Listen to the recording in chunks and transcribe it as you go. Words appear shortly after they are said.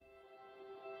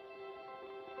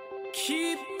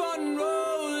Keep on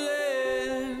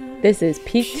rolling. This is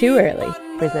Peak Too Early,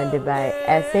 presented by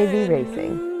SAV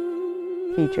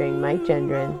Racing, featuring Mike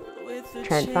Gendron,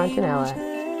 Trent Fontanella,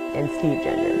 and Steve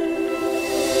Gendron.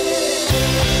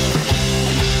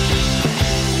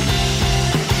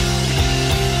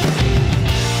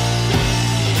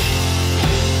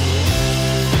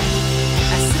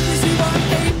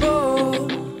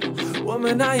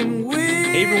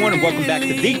 Hey everyone, and welcome back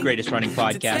to the greatest running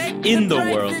podcast in the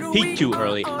world, Peak Too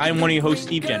Early. I am one of your hosts,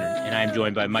 Steve Gendron, and I am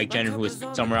joined by Mike Gendron, who is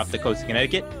somewhere off the coast of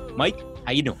Connecticut. Mike,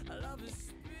 how you doing?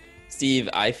 Steve,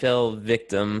 I fell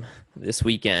victim this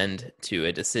weekend to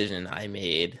a decision I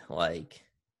made 8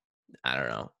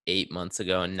 months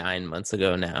ago, 9 months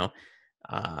ago now.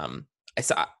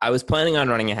 I was planning on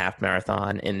running a half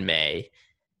marathon in May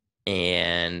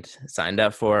and signed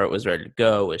up for it, was ready to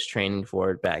go, was training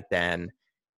for it back then.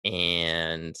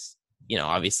 And,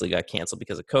 obviously got canceled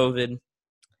because of COVID.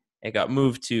 It got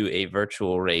moved to a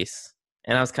virtual race.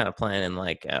 And I was kind of planning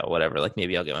whatever,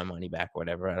 maybe I'll get my money back or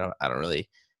whatever. I don't really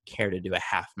care to do a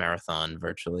half marathon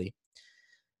virtually.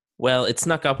 Well, it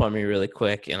snuck up on me really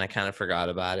quick and I kind of forgot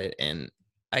about it. And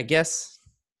I guess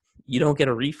you don't get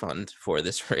a refund for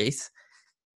this race.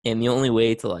 And the only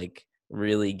way to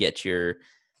really get your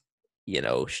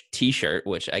t-shirt,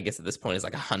 which I guess at this point is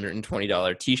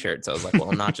 $120 t-shirt. So I was like, well,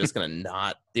 I'm not just going to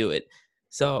not do it.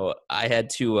 So I had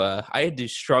to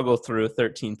struggle through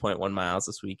 13.1 miles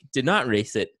this week. Did not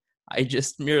race it. I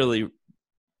just merely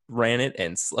ran it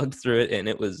and slugged through it. And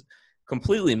it was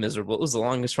completely miserable. It was the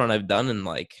longest run I've done in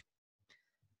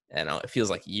it feels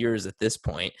like years at this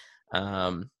point.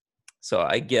 So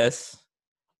I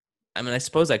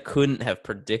suppose I couldn't have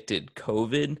predicted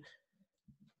COVID,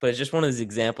 but it's just one of those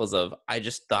examples of I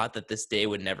just thought that this day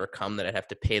would never come, that I'd have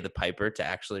to pay the piper to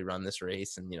actually run this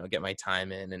race and, get my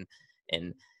time in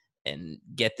and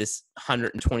get this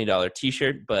 $120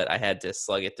 t-shirt. But I had to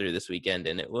slug it through this weekend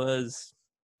and it was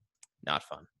not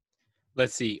fun.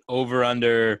 Let's see, over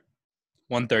under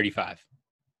 135.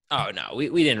 Oh, no,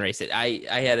 we didn't race it. I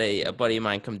had a buddy of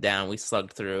mine come down. We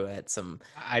slugged through at some.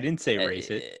 I didn't say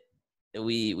race it.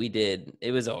 We did.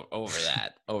 It was over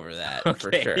that okay.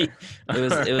 For sure. It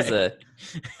was the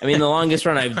longest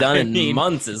run I've done in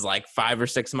months is 5 or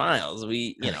 6 miles.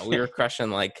 We were crushing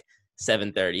 7:30,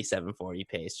 7:40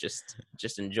 pace,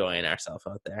 just enjoying ourselves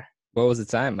out there. What was the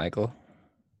time, Michael?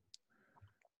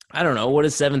 I don't know. What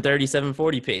is 7:30,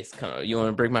 7:40 pace? You want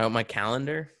to bring out my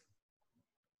calendar?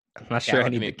 I'm not sure I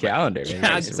need the calendar.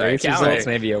 Race results,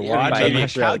 maybe a watch. I'm not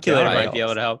sure calculator might be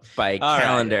able to help. By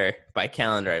calendar, I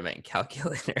meant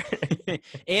calculator.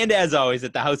 And as always,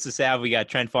 at the House of Sav, we got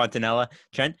Trent Fontanella.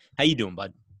 Trent, how you doing,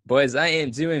 bud? Boys, I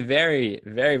am doing very,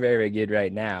 very, very good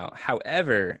right now.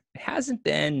 However, it hasn't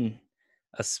been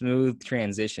a smooth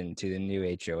transition to the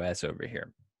new HOS over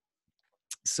here.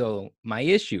 So my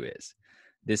issue is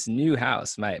this new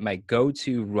house, my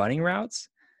go-to running routes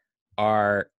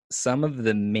are some of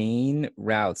the main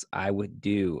routes I would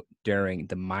do during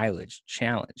the mileage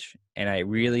challenge. And I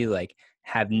really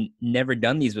have never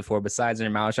done these before. Besides in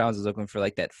the mileage challenge, I was looking for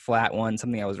that flat one,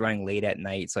 something I was running late at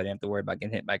night, so I didn't have to worry about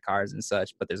getting hit by cars and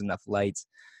such, but there's enough lights.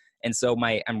 And so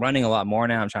I'm running a lot more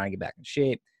now. I'm trying to get back in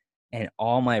shape. And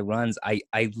all my runs, I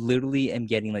literally am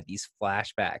getting these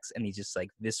flashbacks and these just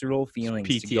visceral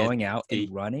feelings to going out and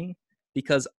running.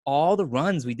 Because all the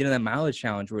runs we did in the mileage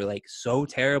challenge were so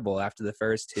terrible after the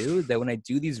first two that when I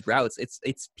do these routes,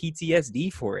 it's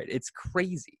PTSD for it. It's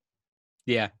crazy.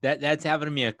 Yeah, that's happened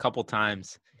to me a couple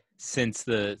times since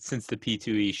the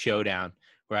P2E showdown,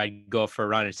 where I'd go for a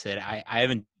run and said I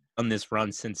haven't done this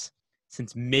run since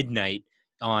midnight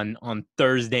on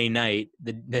Thursday night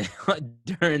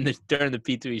during the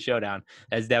P2E showdown.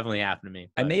 That's definitely happened to me.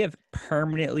 But I may have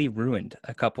permanently ruined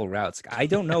a couple routes. I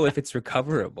don't know if it's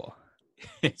recoverable.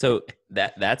 So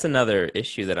that's another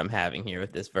issue that I'm having here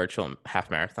with this virtual half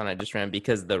marathon I just ran,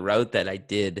 because the route that I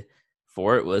did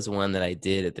for it was one that I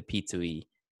did at the P2E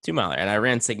 2-miler, and I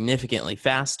ran significantly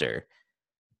faster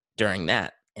during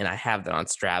that. And I have that on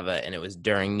Strava, and it was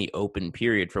during the open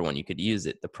period for when you could use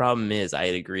it. The problem is I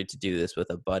had agreed to do this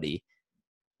with a buddy,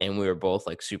 and we were both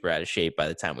super out of shape by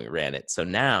the time we ran it. So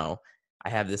now I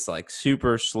have this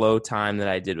super slow time that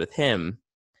I did with him,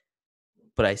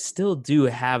 but I still do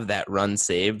have that run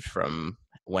saved from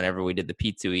whenever we did the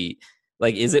P2E.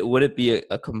 Would it be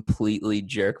a completely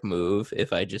jerk move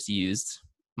if I just used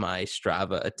my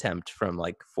Strava attempt from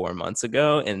 4 months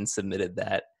ago and submitted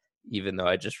that, even though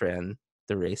I just ran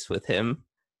the race with him?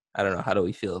 I don't know. How do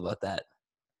we feel about that?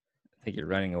 I think you're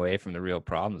running away from the real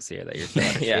problems here that you're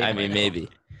saying. Yeah, maybe.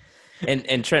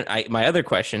 And Trent, my other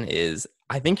question is,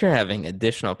 I think you're having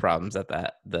additional problems at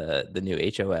the new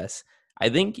HOS. I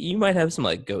think you might have some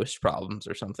like ghost problems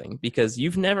or something because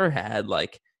you've never had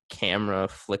like camera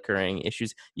flickering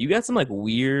issues. You got some like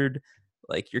weird,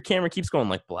 like your camera keeps going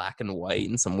like black and white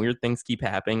and some weird things keep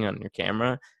happening on your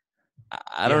camera.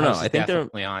 I don't know. I think they're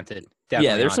definitely haunted.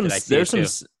 Definitely there's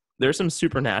haunted. there's some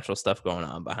supernatural stuff going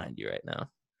on behind you right now.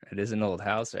 It is an old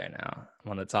house right now.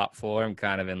 I'm on the top floor. I'm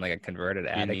kind of in like a converted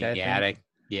attic. In the attic.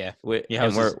 Yeah.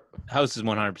 And House is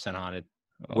 100% haunted.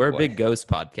 We're a big ghost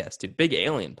podcast, too. Big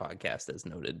alien podcast, as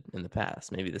noted in the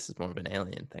past. Maybe this is more of an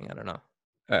alien thing. I don't know.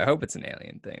 I hope it's an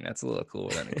alien thing. That's a little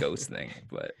cooler than a ghost thing.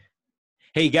 But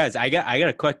hey, guys, I got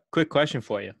a quick question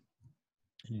for you.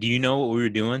 Do you know what we were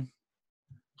doing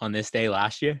on this day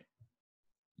last year?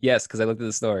 yes, because I looked at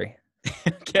the story.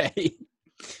 Okay.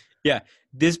 Yeah,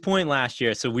 this point last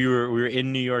year. So we were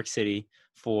in New York City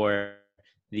for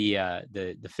the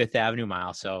Fifth Avenue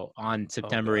Mile. So on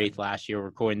September 8th last year, we're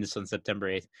recording this on September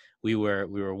 8th. We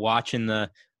were watching the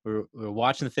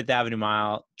Fifth Avenue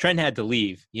Mile. Trent had to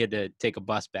leave. He had to take a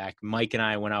bus back. Mike and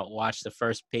I went out, watched the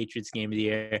first Patriots game of the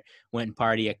year, went and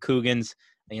party at Coogan's,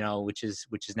 which is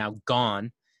now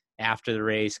gone after the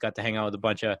race. Got to hang out with a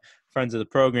bunch of friends of the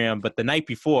program. But the night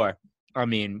before, I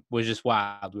mean, was just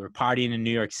wild. We were partying in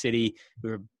New York City.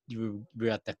 We were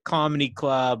at the comedy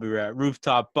club. We were at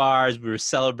rooftop bars. We were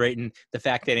celebrating the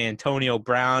fact that Antonio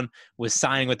Brown was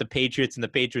signing with the Patriots, and the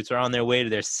Patriots are on their way to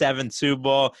their 7th Super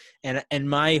Bowl. And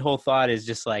my whole thought is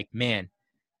just like, man,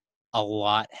 a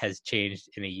lot has changed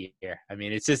in a year. I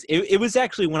mean, it's just it was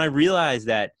actually when I realized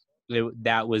that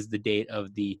that was the date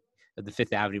of the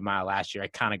Fifth Avenue Mile last year, I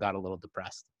kind of got a little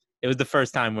depressed. It was the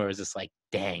first time where it was just like,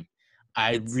 dang.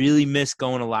 I really miss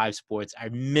going to live sports. I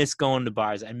miss going to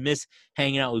bars. I miss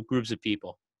hanging out with groups of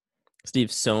people.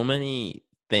 Steve, so many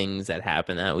things that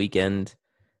happened that weekend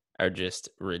are just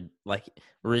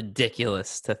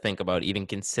ridiculous to think about even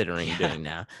considering doing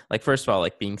now. Like, first of all,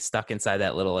 like being stuck inside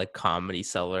that little like comedy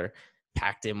cellar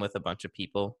packed in with a bunch of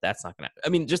people. That's not going to, I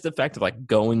mean, just the fact of like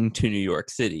going to New York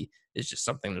City is just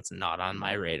something that's not on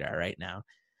my radar right now.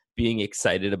 Being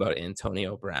excited about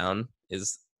Antonio Brown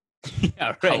is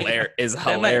hilarious.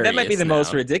 That might be the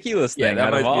most ridiculous thing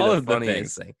out of all of the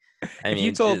things. I mean, if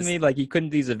you told me like you couldn't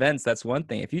do these events, that's one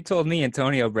thing. If you told me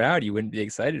Antonio Brown, you wouldn't be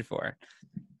excited for it.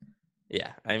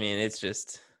 Yeah, I mean, it's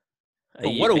just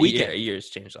what a weekend. A year's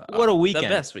changed a lot. What a weekend. The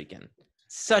best weekend.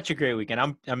 Such a great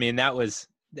weekend. I mean, that was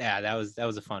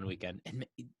a fun weekend. And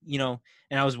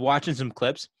and I was watching some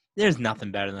clips. There's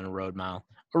nothing better than a road mile.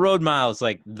 A road mile is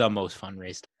like the most fun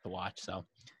race to watch. So,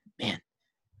 man,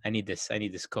 I need this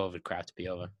COVID crap to be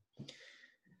over.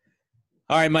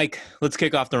 All right, Mike, let's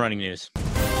kick off the running news.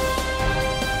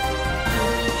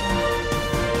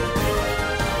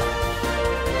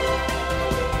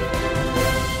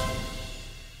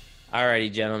 All righty,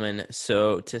 gentlemen.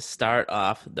 So to start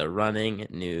off the running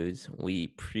news, we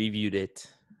previewed it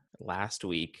last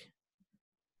week,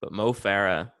 but Mo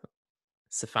Farah,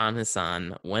 Sifan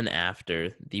Hassan went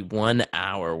after the 1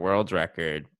 hour world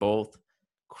record, both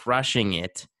crushing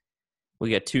it.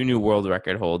 We got 2 new world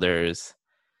record holders.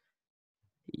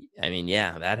 I mean,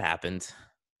 yeah, that happened.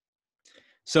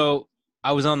 So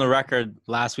I was on the record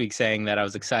last week saying that I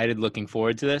was excited, looking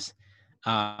forward to this.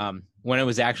 When it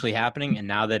was actually happening, and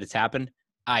now that it's happened,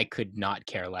 I could not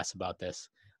care less about this.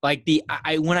 Like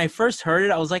when I first heard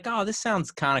it, I was like, oh, this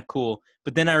sounds kind of cool.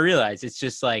 But then I realized it's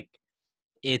just like,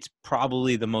 it's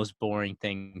probably the most boring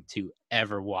thing to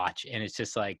ever watch. And it's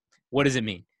just like, what does it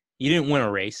mean? You didn't win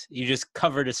a race. You just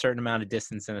covered a certain amount of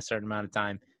distance in a certain amount of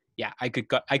time. Yeah, I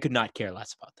could not care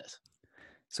less about this.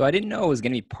 So I didn't know it was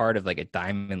going to be part of like a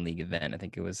Diamond League event. I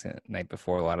think it was the night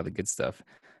before a lot of the good stuff.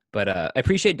 But I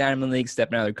appreciate Diamond League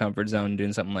stepping out of their comfort zone,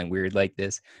 doing something like weird like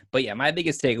this. But yeah, my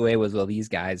biggest takeaway was, well, these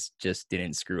guys just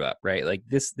didn't screw up, right? Like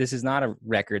this is not a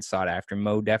record sought after.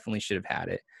 Mo definitely should have had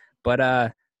it.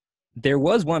 But there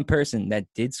was one person that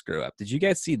did screw up. Did you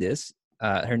guys see this?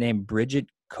 Her name, Bridget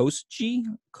Kosgei?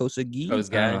 I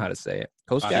don't know how to say it.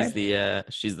 Kosgei?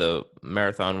 She's the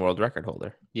marathon world record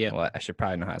holder. Yeah. Well, I should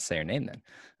probably know how to say her name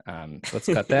then. Let's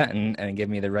cut that and give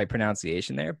me the right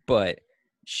pronunciation there. But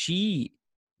she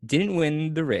didn't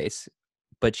win the race,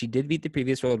 but she did beat the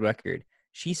previous world record.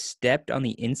 She stepped on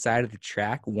the inside of the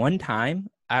track one time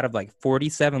out of like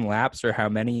 47 laps, or how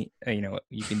many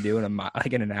you can do in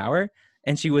an hour,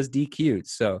 and she was DQ'd.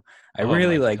 So I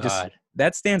really just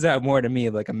that stands out more to me.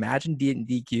 Like, imagine getting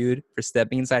DQ'd for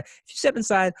stepping inside. If you step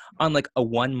inside on like a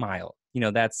 1 mile,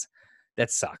 that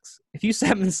sucks. If you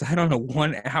step inside on a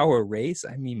 1 hour race,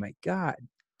 I mean, my God.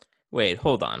 Wait,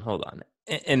 hold on.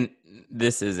 And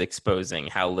this is exposing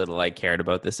how little I cared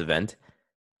about this event.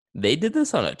 They did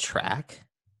this on a track?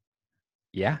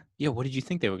 Yeah. Yeah, what did you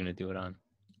think they were going to do it on?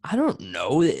 I don't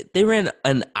know. They ran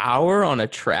an hour on a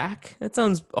track. That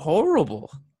sounds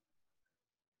horrible.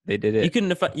 They did it. You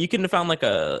couldn't have found like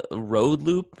a road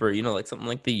loop or like something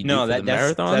like that you do for the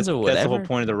marathons or whatever. That's the whole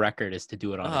point of the record is to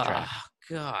do it on the track.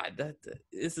 God,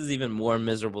 this is even more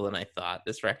miserable than I thought.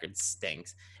 This record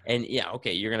stinks. And yeah,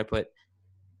 okay, you're gonna put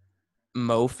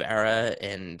Mo Farah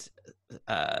and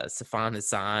Safan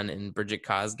Hassan and Bridget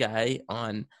Kosgei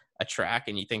on a track,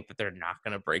 and you think that they're not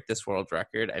gonna break this world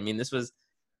record? I mean,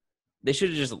 they should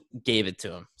have just gave it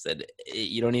to him. Said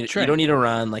you don't need to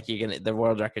run, like the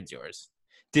world record's yours.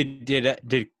 Did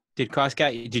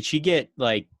Kosgei, did she get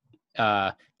like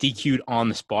DQ'd on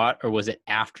the spot, or was it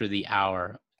after the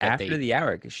hour? After the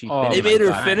hour, because they made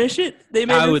her finish it.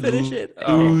 I would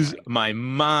lose my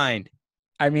mind.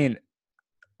 I mean,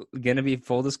 gonna be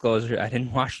full disclosure, I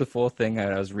didn't watch the full thing.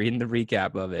 I was reading the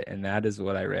recap of it, and that is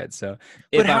what I read. So,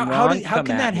 but how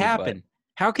can that happen?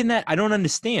 How can that? I don't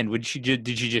understand. Did she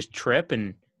just trip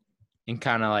and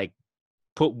kind of like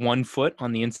put one foot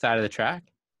on the inside of the track?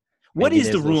 What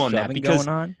is the rule on that?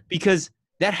 Because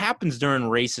that happens during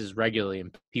races regularly,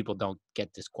 and people don't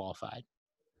get disqualified.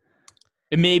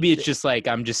 And maybe it's just like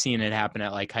I'm just seeing it happen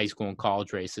at like high school and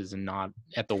college races, and not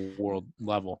at the world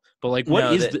level. But like,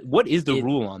 what is the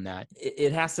rule on that?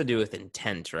 It has to do with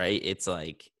intent, right? It's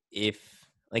like if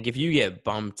you get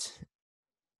bumped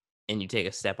and you take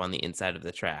a step on the inside of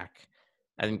the track,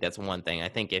 I think that's one thing. I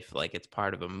think if like it's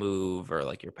part of a move or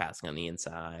like you're passing on the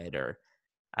inside, or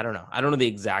I don't know the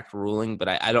exact ruling, but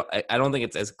I don't think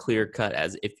it's as clear cut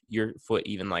as if your foot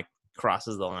even like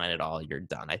crosses the line at all, you're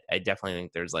done. I definitely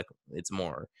think there's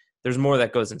more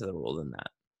that goes into the rule than that.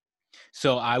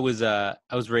 So I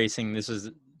was racing. This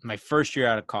was my first year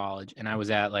out of college, and I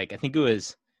was at like, I think it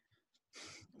was,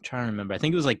 I'm trying to remember. I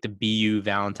think it was like the BU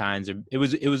Valentine's, or it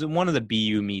was one of the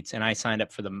BU meets, and I signed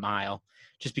up for the mile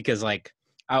just because like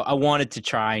I wanted to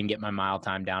try and get my mile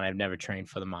time down. I've never trained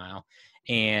for the mile,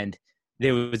 and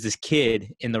there was this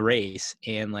kid in the race,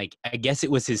 and like, I guess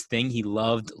it was his thing. He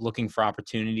loved looking for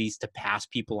opportunities to pass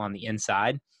people on the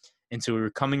inside. And so we were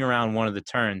coming around one of the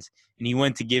turns, and he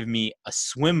went to give me a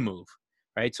swim move,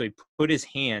 right? So he put his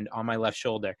hand on my left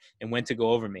shoulder and went to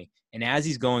go over me. And as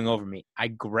he's going over me, I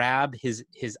grabbed his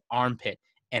armpit,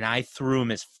 and I threw him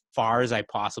as far as I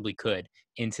possibly could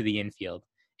into the infield.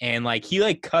 And like,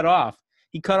 he cut off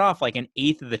like an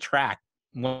eighth of the track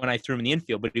when I threw him in the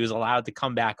infield, but he was allowed to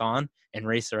come back on and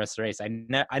race the rest of the race.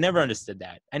 I never understood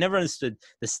that. I never understood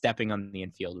the stepping on the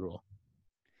infield rule.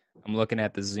 I'm looking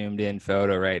at the zoomed in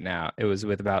photo right now. It was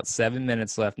with about 7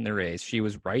 minutes left in the race. She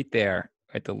was right there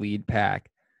at the lead pack,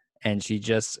 and she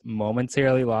just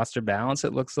momentarily lost her balance,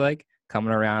 it looks like,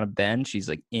 coming around a bend. She's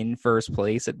like in first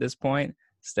place at this point,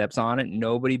 steps on it.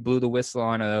 Nobody blew the whistle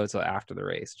on her though until after the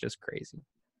race. Just crazy.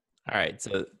 All right,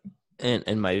 so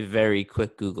in my very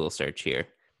quick Google search here,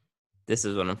 this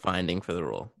is what I'm finding for the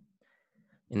rule.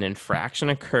 An infraction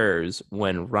occurs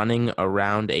when running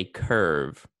around a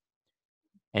curve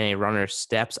and a runner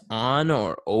steps on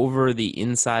or over the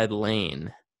inside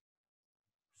lane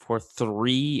for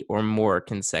 3 or more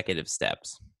consecutive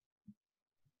steps.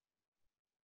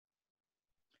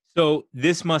 So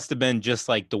this must have been just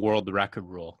like the world record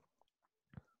rule.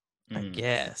 I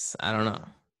guess. I don't know.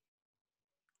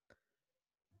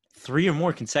 3 or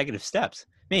more consecutive steps.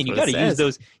 Man, you got to use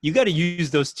those. You got to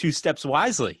use those 2 steps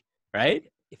wisely, right?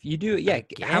 If you do, yeah.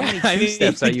 How many 2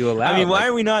 steps are you allowed? I mean, why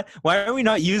are we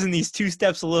not using these 2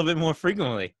 steps a little bit more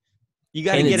frequently? You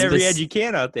got to get every edge you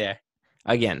can out there.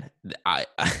 Again, I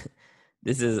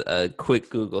this is a quick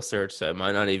Google search, so I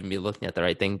might not even be looking at the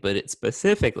right thing, but it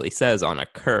specifically says on a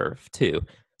curve too.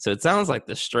 So it sounds like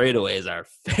the straightaways are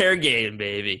fair game,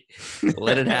 baby.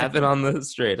 Let it happen on the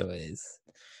straightaways.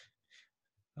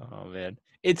 Oh man,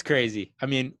 it's crazy. I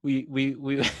mean, we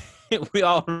we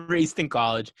all raced in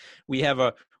college. We have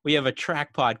a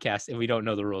track podcast, and we don't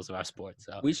know the rules of our sport.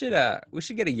 So we should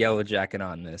get a yellow jacket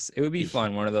on this. It would be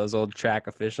fun. One of those old track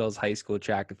officials, high school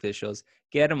track officials.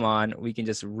 Get them on. We can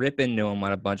just rip into them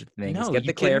on a bunch of things. No, get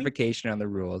the clarification on the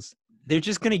rules. They're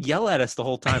just gonna yell at us the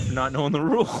whole time for not knowing the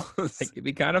rules. It could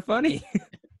be kind of funny.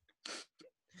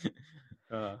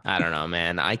 I don't know,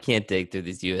 man. I can't dig through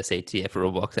these USATF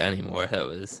rule books anymore.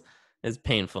 It's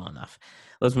painful enough.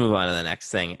 Let's move on to the next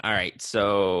thing. All right,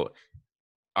 so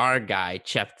our guy,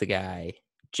 Chep the guy,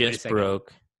 just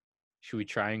broke. Should we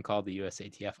try and call the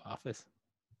USATF office?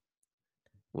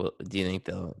 Well, do you think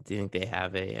they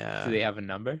have a? Do they have a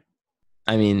number?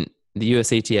 I mean, the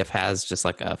USATF has just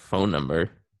like a phone number.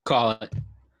 Call it.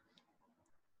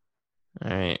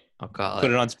 All right, I'll call it.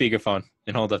 Put it on speakerphone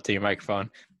and hold up to your microphone.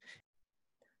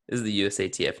 This is the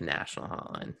USATF national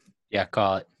hotline. Yeah,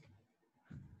 call it.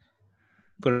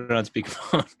 Put it on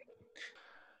speakerphone.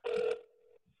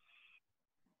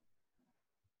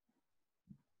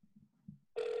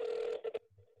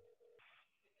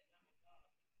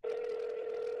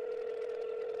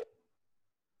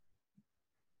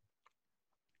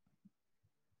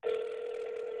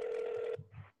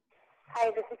 Hi,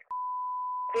 this is.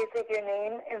 Please leave your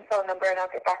name and phone number, and I'll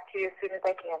get back to you as soon as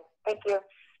I can. Thank you.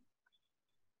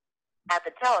 At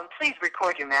the tone, please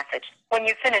record your message. When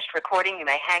you've finished recording, you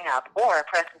may hang up or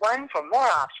press 1 for more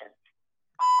options.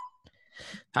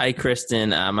 Hi,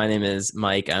 Kristen. My name is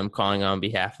Mike. I'm calling on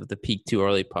behalf of the Peak Too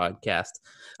Early podcast.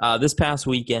 This past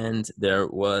weekend, there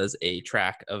was a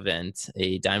track event,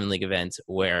 a Diamond League event,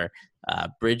 where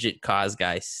Bridget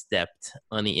Kosgei stepped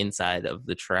on the inside of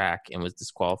the track and was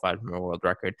disqualified from a world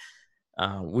record.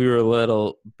 We were a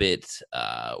little bit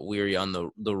weary on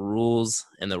the rules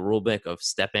and the rule book of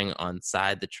stepping on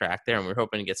side the track there, and we're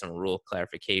hoping to get some rule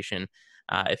clarification.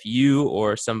 If you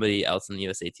or somebody else in the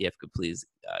USATF could please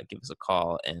give us a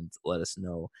call and let us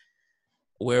know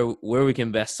where we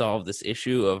can best solve this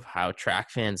issue of how track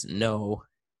fans know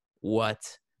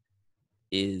what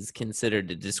is considered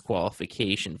a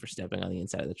disqualification for stepping on the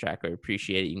inside of the track. I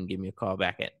appreciate it. You can give me a call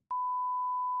back at.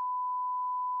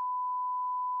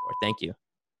 Thank you.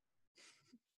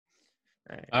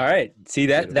 All right. See,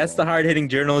 that's the hard-hitting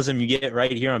journalism you get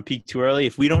right here on Peak Too Early.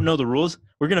 If we don't know the rules,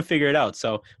 we're going to figure it out.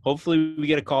 So hopefully we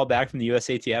get a call back from the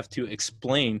USATF to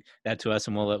explain that to us,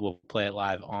 and we'll play it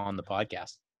live on the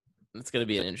podcast. It's going to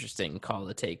be an interesting call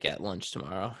to take at lunch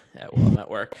tomorrow while I'm at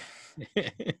work.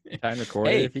 Time to record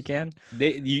it if you can.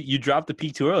 You dropped the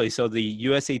Peak Too Early, so the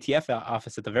USATF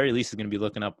office at the very least is going to be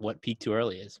looking up what Peak Too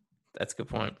Early is. That's a good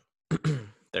point.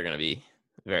 They're going to be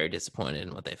very disappointed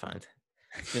in what they find.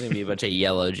 It's going to be a bunch of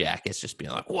yellow jackets just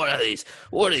being like, what are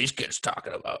these kids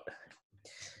talking about?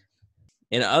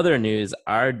 In other news,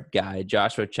 our guy,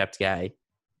 Joshua Cheptegei,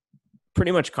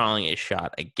 pretty much calling a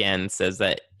shot again, says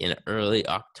that in early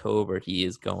October, he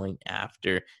is going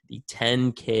after the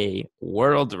 10K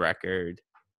world record.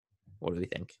 What do we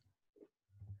think?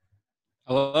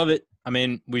 I love it. I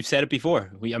mean, we've said it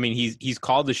before. He's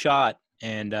called the shot,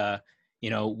 and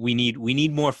we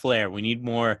need more flair. We need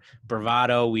more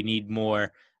bravado. We need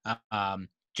more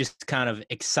just kind of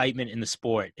excitement in the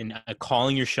sport. And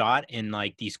calling your shot in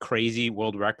like these crazy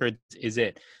world records is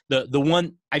it. The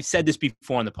one, I've said this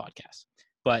before on the podcast,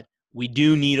 but we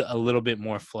do need a little bit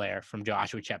more flair from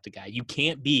Joshua Cheptegei. You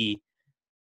can't be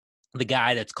the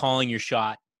guy that's calling your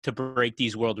shot to break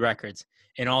these world records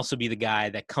and also be the guy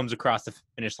that comes across the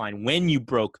finish line when you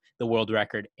broke the world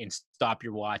record and stop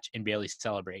your watch and barely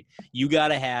celebrate. You got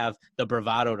to have the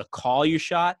bravado to call your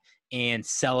shot and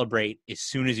celebrate as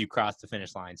soon as you cross the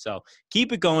finish line. So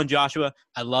keep it going, Joshua.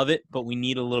 I love it, but we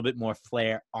need a little bit more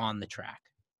flair on the track.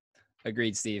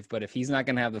 Agreed, Steve. But if he's not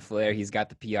going to have the flair, he's got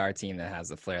the PR team that has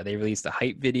the flair. They released a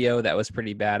hype video that was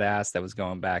pretty badass. That was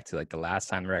going back to like the last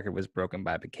time the record was broken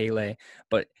by Bekele.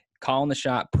 But calling the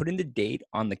shot, putting the date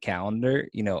on the calendar,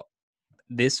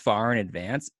 this far in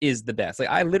advance is the best. Like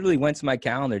I literally went to my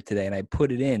calendar today and I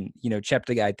put it in,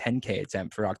 Cheptegei 10K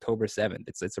attempt for October 7th.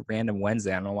 It's a random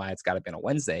Wednesday. I don't know why it's got to be on a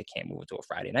Wednesday. It can't move it to a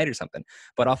Friday night or something,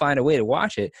 but I'll find a way to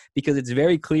watch it because it's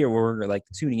very clear where we're like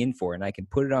tuning in for, and I can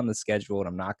put it on the schedule and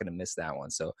I'm not going to miss that one.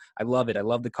 So I love it. I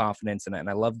love the confidence and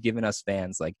I love giving us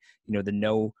fans like, the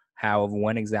know-how of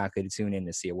when exactly to tune in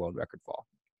to see a world record fall.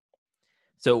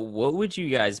 So what would you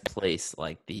guys place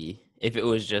if it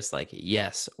was just like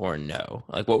yes or no?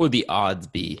 Like what would the odds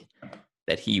be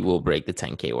that he will break the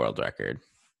 10K world record?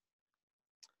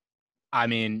 I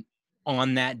mean,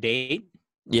 on that date?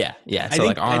 Yeah. So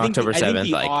on October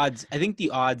 7th, I think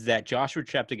the odds that Joshua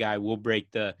Cheptegei will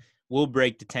break the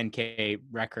 10K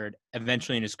record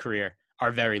eventually in his career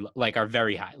are very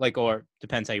high. Or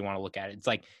depends how you want to look at it. It's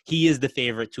like he is the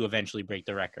favorite to eventually break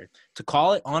the record. To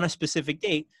call it on a specific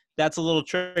date, that's a little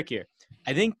trickier.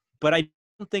 I think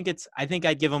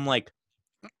I'd give him like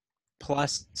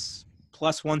plus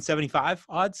 175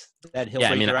 odds that he'll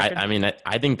break the record.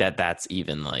 I think that's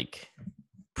even like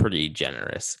pretty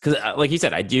generous because like you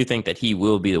said, I do think that he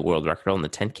will be the world record on the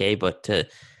 10K, but to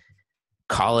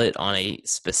call it on a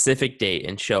specific date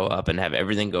and show up and have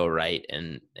everything go right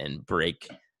and break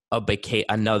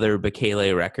another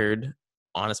Bekele record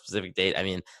on a specific date. I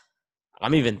mean,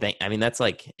 that's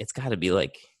like, it's got to be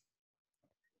like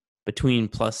between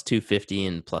plus 250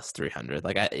 and plus 300.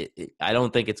 Like I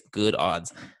don't think it's good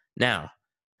odds. Now,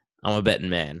 I'm a betting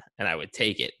man and I would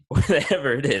take it.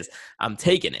 Whatever it is, I'm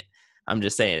taking it. I'm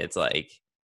just saying it's like,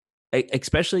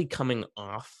 especially coming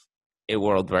off a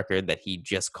world record that he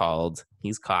just called.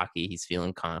 He's cocky. He's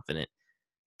feeling confident.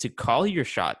 to call your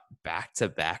shot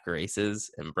back-to-back races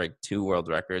and break 2 world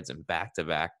records and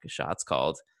back-to-back shots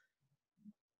called,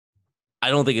 I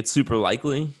don't think it's super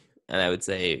likely. And I would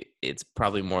say it's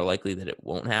probably more likely that it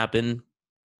won't happen.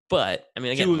 But, I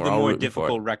mean, again, 2 of we're the all more rooting for it.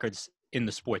 difficult records in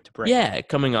the sport to break. Yeah,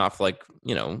 coming off like,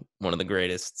 one of the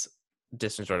greatest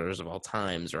distance runners of all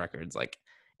times records. Like,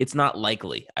 it's not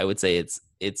likely. I would say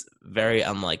it's very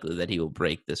unlikely that he will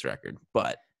break this record.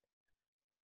 But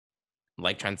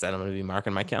like Trent said, I'm going to be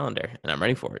marking my calendar, and I'm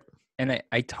ready for it. And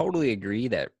I totally agree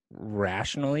that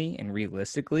rationally and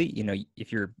realistically,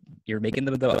 if you're making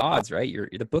the odds, right? You're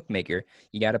the bookmaker.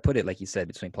 You got to put it, like you said,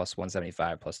 between plus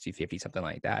 175, plus 250, something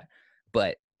like that.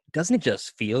 But doesn't it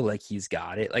just feel like he's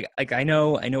got it? Like I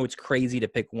know it's crazy to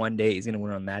pick one day he's going to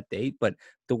win on that date, but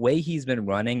the way he's been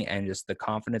running and just the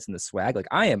confidence and the swag, like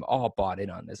I am all bought in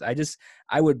on this.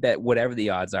 I would bet whatever the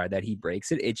odds are that he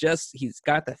breaks it. He's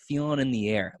got the feeling in the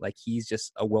air. Like he's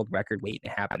just a world record waiting to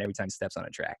happen every time he steps on a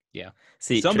track. Yeah.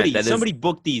 See, somebody Trent,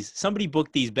 book these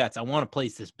bets. I want to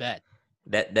place this bet.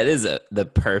 That is the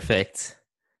perfect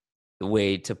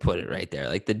way to put it right there.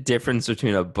 Like the difference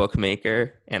between a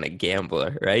bookmaker and a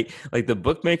gambler, right? Like the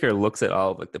bookmaker looks at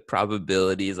all of like the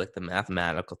probabilities, like the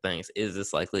mathematical things. Is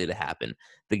this likely to happen?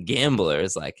 The gambler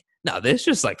is like, no, this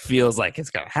just like feels like it's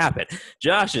gonna happen.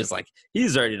 Josh is like,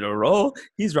 he's ready to roll.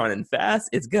 He's running fast.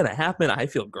 It's gonna happen. I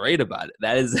feel great about it.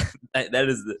 That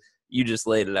is you just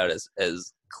laid it out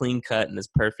as clean cut and as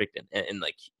perfect and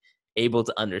like able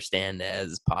to understand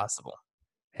as possible.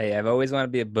 Hey, I've always wanted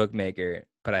to be a bookmaker,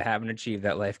 but I haven't achieved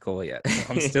that life goal yet.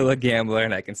 So I'm still a gambler,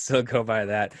 and I can still go by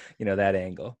that, that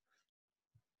angle.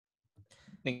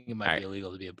 I think it might be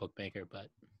illegal to be a bookmaker, but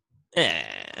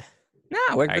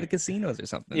work for the casinos or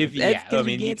something. You can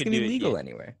be do it legal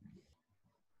anywhere.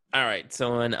 All right.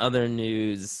 So in other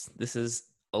news, this is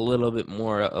a little bit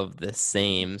more of the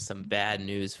same. Some bad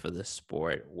news for the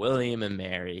sport. William and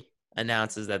Mary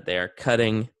announces that they are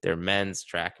cutting their men's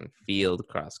track and field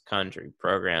cross country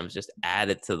programs. Just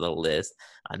added to the list.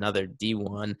 Another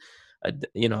D1,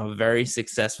 a very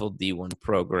successful D1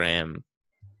 program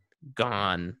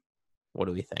gone. What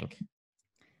do we think?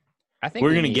 I think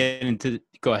we're going to get into.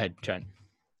 Go ahead, Trent.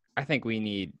 I think we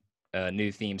need a new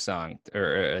theme song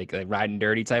or like a Riding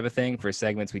Dirty type of thing for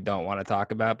segments we don't want to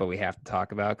talk about, but we have to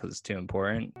talk about because it's too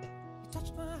important.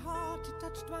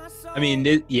 I mean,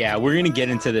 we're going to get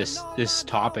into this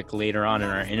topic later on in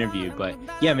our interview, but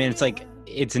yeah, man,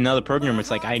 it's another program. It's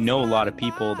like, I know a lot of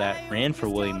people that ran for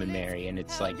William and Mary, and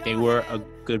it's like, they were a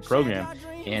good program,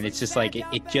 and it's just like,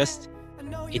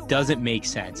 it doesn't make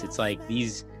sense. It's like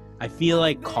I feel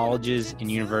like colleges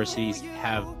and universities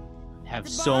have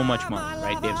so much money,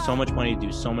 right? They have so much money to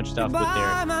do so much stuff with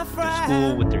their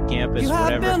school, with their campus,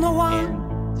 whatever, and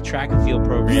the track and field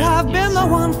program it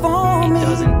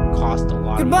doesn't cost a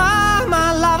lot of money.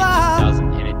 My lover. It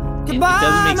doesn't, and it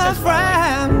doesn't make sense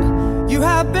why, you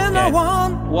have been the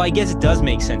one. Well, I guess it does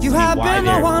make sense You to me have why been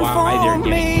the one they're for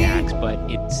getting me. taxed, but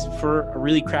it's for a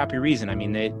really crappy reason. I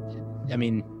mean,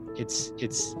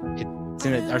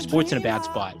 our sport's in a bad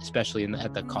spot, especially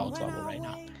at the college level right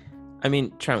now. I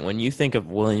mean, Trent, when you think of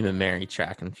William and Mary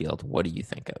track and field, what do you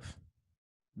think of?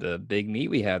 The big meet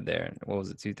we had there. What was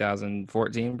it,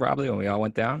 2014 probably, when we all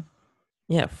went down?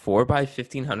 Yeah,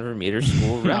 4x1500 meter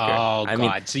school record. Oh, I God.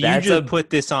 mean, So you just put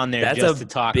this on there just to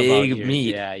talk about your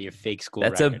meet. Your fake school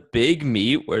That's record. a big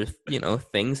meet where,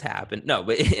 things happen. No,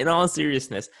 but in all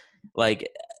seriousness, like,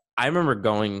 I remember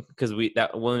going, because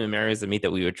that William and Mary is the meet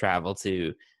that we would travel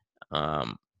to,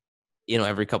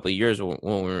 every couple of years when we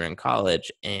were in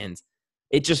college, and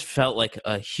it just felt like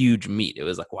a huge meet. It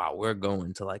was like, wow, we're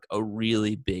going to like a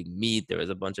really big meet. There was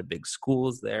a bunch of big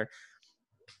schools there.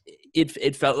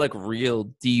 It felt like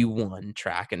real D1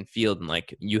 track and field, and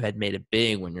like you had made it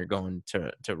big when you're going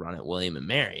to run at William and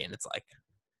Mary. And it's like,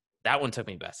 that one took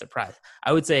me by surprise.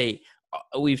 I would say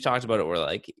we've talked about it where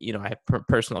like, I have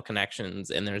personal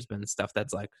connections, and there's been stuff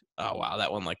that's like, oh wow,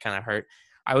 that one like kind of hurt.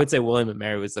 I would say William and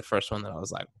Mary was the first one that I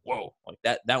was like, whoa, like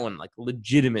that one like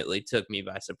legitimately took me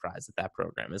by surprise that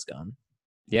program is gone.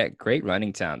 Yeah, great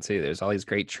running town too. There's all these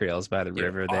great trails by the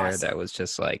river there. Awesome. That was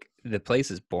just like, the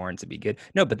place is born to be good.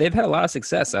 No, but they've had a lot of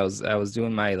success. I was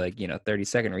doing my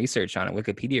 30-second research on it,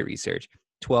 Wikipedia research.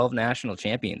 12 national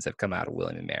champions have come out of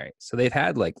William and Mary. So they've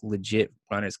had like legit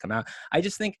runners come out. I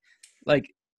just think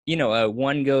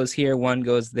one goes here, one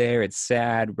goes there. It's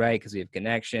sad, right? Because we have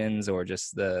connections, or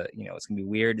just it's gonna be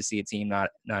weird to see a team not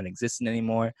existent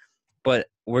anymore. But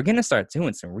we're gonna start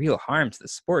doing some real harm to the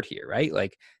sport here, right?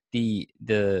 Like the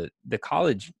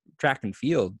college track and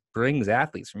field brings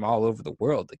athletes from all over the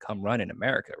world to come run in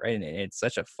America, right? And it's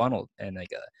such a funnel and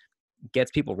like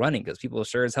gets people running, because people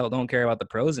sure as hell don't care about the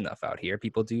pros enough out here.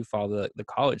 People do follow the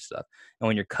college stuff. And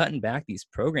when you're cutting back these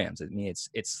programs, I mean, it's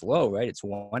slow, right? It's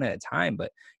one at a time,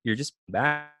 but you're just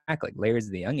back like layers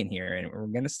of the onion here. And we're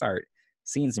going to start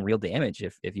seeing some real damage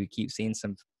if you keep seeing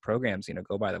some programs,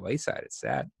 go by the wayside. It's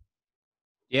sad.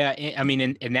 Yeah, I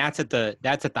mean, and that's at the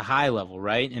high level,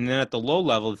 right? And then at the low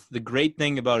level, the great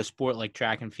thing about a sport like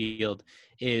track and field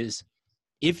is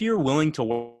if you're willing to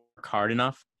work hard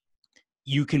enough,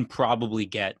 you can probably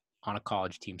get on a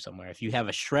college team somewhere. If you have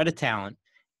a shred of talent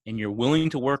and you're willing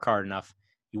to work hard enough,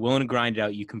 you're willing to grind it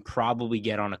out, you can probably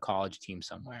get on a college team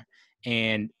somewhere.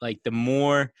 And like the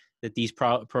more that these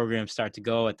programs start to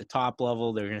go at the top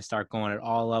level, they're going to start going at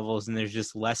all levels, and there's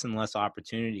just less and less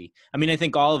opportunity. I mean, I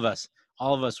think all of us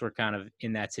were kind of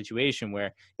in that situation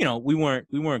where, we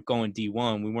weren't going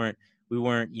D1. We weren't,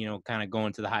 kind of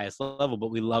going to the highest level, but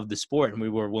we loved the sport and we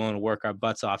were willing to work our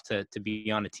butts off to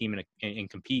be on a team and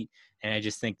compete. And I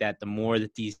just think that the more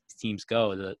that these teams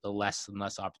go, the less and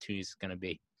less opportunities it's going to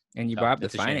be. And you brought up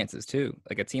the finances too.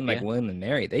 Like a team like William and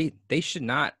Mary, they should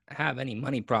not have any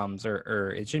money problems,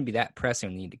 or it shouldn't be that pressing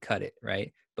when you need to cut it,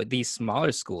 right? But these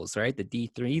smaller schools, right, the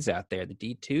D3s out there, the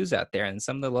D2s out there, and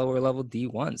some of the lower level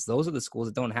D1s, those are the schools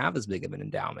that don't have as big of an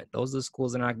endowment. Those are the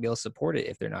schools that are not going to be able to support it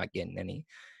if they're not getting any,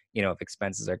 if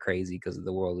expenses are crazy because of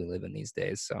the world we live in these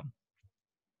days. So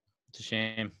it's a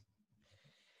shame.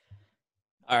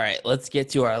 All right, let's get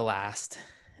to our last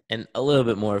and a little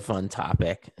bit more fun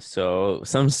topic. So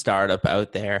some startup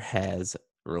out there has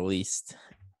released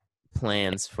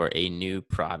plans for a new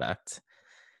product.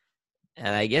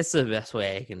 And I guess the best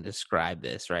way I can describe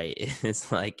this, right,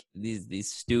 is like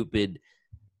these stupid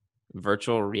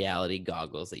virtual reality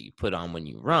goggles that you put on when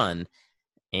you run,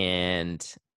 and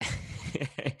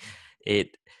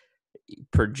it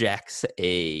projects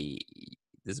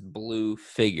this blue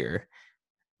figure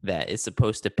that is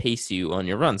supposed to pace you on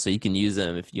your run. So you can use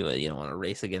them if you want to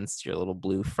race against your little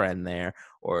blue friend there,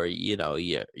 or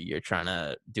you're trying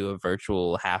to do a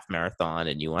virtual half marathon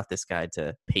and you want this guy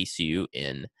to pace you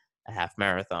in a half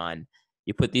marathon.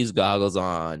 You put these goggles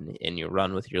on and you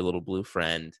run with your little blue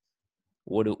friend.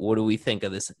 What do we think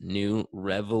of this new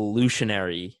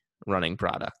revolutionary running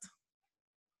product?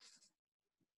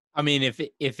 I mean, if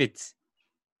it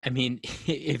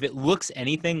looks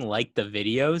anything like the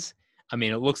videos, I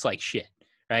mean, it looks like shit,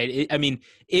 right?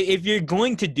 If you're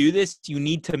going to do this, you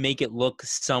need to make it look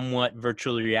somewhat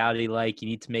virtual reality-like. You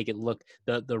need to make it look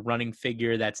the running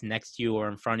figure that's next to you or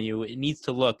in front of you. It needs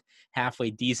to look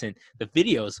halfway decent. The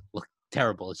videos look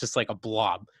terrible. It's just like a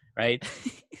blob, right?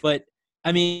 But,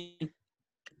 I mean,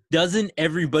 doesn't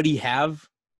everybody have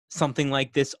something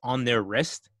like this on their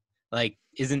wrist? Like,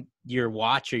 isn't your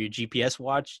watch or your GPS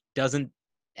watch, doesn't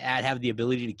have the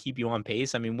ability to keep you on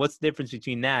pace? I mean, what's the difference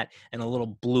between that and a little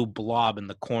blue blob in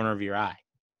the corner of your eye?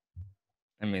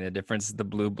 I mean, the difference is the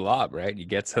blue blob, right? You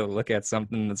get to look at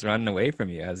something that's running away from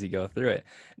you as you go through it.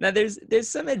 Now, there's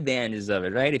some advantages of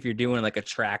it, right? If you're doing like a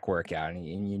track workout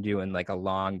and you're doing like a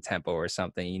long tempo or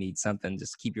something, you need something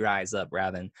just keep your eyes up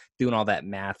rather than doing all that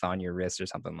math on your wrist or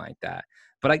something like that.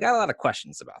 But I got a lot of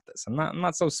questions about this. I'm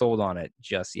not so sold on it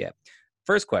just yet.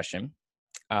 First question.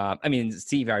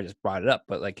 Steve already just brought it up,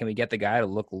 but like, can we get the guy to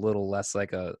look a little less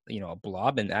like a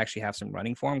blob and actually have some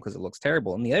running for him? Because it looks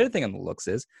terrible. And the other thing on the looks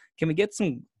is, can we get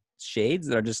some shades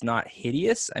that are just not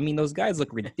hideous? I mean, those guys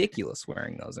look ridiculous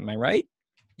wearing those. Am I right?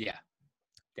 Yeah.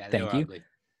 Thank you.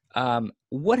 Ugly.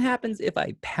 What happens if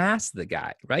I pass the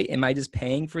guy, right? Am I just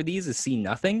paying for these to see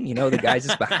nothing? The guy's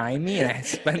just behind me and I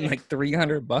spend like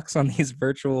 $300 on these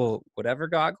virtual whatever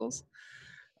goggles.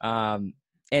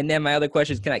 And then my other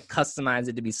question is, can I customize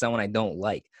it to be someone I don't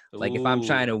like? Like if I'm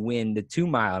trying to win the 2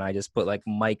 mile and I just put like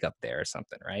Mike up there or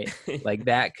something, right? Like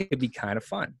that could be kind of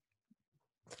fun.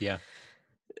 Yeah.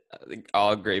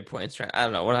 All great points. I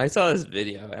don't know. When I saw this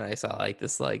video and I saw like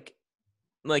this, like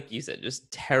you said,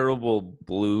 just terrible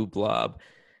blue blob,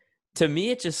 to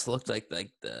me, it just looked like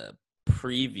the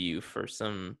preview for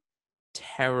some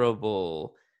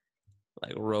terrible,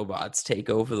 like robots take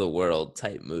over the world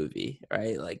type movie,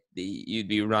 right? Like you'd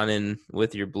be running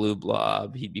with your blue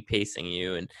blob, he'd be pacing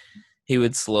you, and he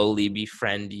would slowly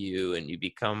befriend you, and you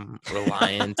become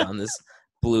reliant on this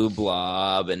blue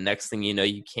blob, and next thing you know,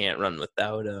 you can't run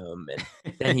without him,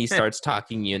 and then he starts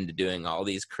talking you into doing all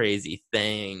these crazy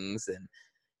things, and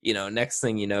next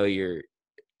thing you know, you're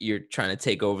trying to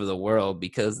take over the world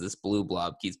because this blue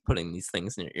blob keeps putting these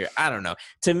things in your ear. I don't know.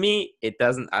 To me, I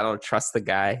don't trust the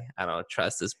guy. I don't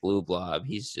trust this blue blob.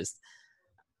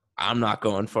 I'm not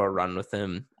going for a run with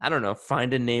him. I don't know.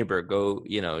 Find a neighbor, go,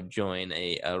 join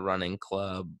a running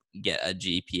club, get a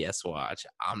GPS watch.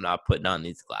 I'm not putting on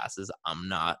these glasses. I'm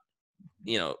not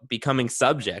becoming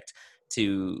subject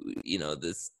to,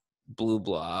 this blue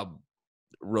blob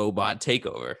robot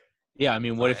takeover. Yeah, I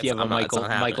mean, what if you have a Michael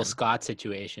happening. Scott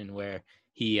situation where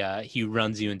he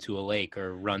runs you into a lake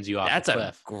or runs you off That's a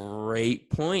cliff? a great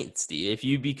point, Steve. If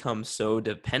you become so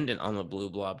dependent on the blue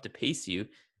blob to pace you,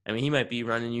 I mean, he might be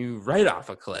running you right off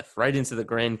a cliff, right into the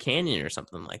Grand Canyon or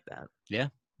something like that. Yeah.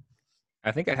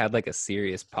 I think I had like a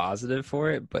serious positive for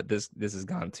it, but this has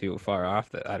gone too far off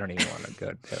that I don't even want to go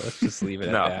there. Let's just leave it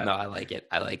at that. No, I like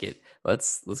it.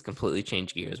 Let's completely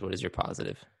change gears. What is your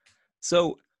positive?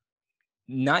 So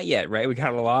not yet, right? We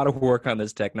got a lot of work on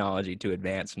this technology to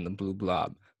advance from the blue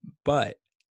blob, but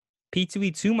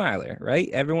P2E 2-miler, right?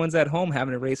 Everyone's at home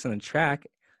having a race on the track.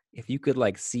 If you could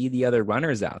like see the other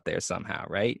runners out there somehow,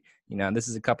 right? This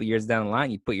is a couple years down the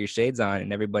line, you put your shades on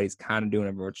and everybody's kind of doing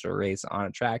a virtual race on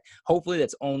a track. Hopefully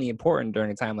that's only important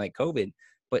during a time like COVID,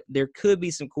 but there could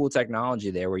be some cool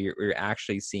technology there where you're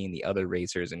actually seeing the other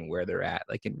racers and where they're at,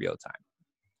 like in real time.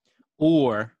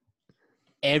 Or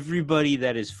everybody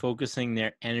that is focusing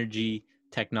their energy,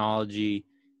 technology,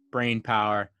 brain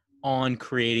power on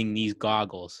creating these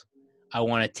goggles, I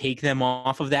want to take them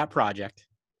off of that project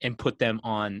and put them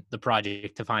on the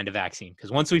project to find a vaccine.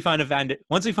 Because once we find a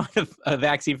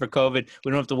vaccine for COVID,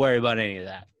 we don't have to worry about any of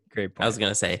that. Great point. I was going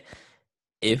to say,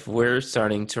 if we're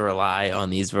starting to rely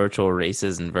on these virtual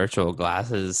races and virtual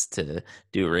glasses to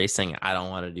do racing, I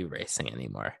don't want to do racing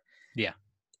anymore. Yeah.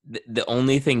 The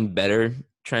only thing better,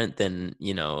 Trent, than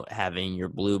having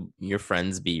your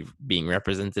friends being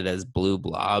represented as blue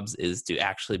blobs is to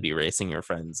actually be racing your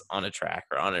friends on a track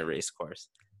or on a race course.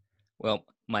 Well,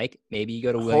 Mike, maybe you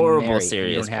go to William &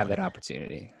 Mary. You don't have that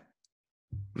opportunity.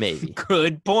 Maybe.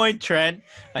 Good point, Trent.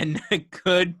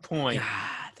 Good point.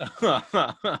 All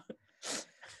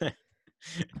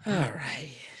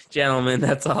right, gentlemen,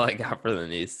 that's all I got for the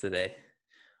news today.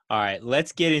 All right,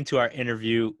 let's get into our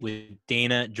interview with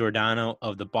Dana Giordano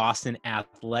of the Boston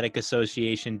Athletic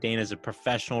Association. Dana's a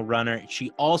professional runner. She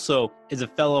also is a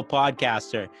fellow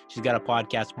podcaster. She's got a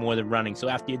podcast, More Than Running. So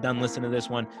after you're done listening to this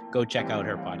one, go check out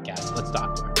her podcast. Let's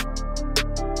talk to her.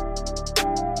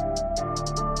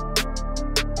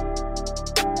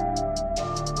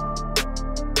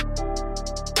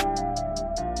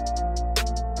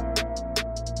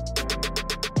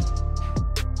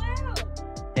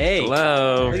 Hey.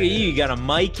 Hello. Look at you. You got a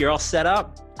mic. You're all set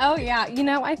up. Oh, yeah.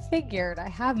 I figured I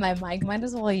have my mic. Might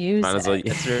as well use it.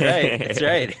 That's right. That's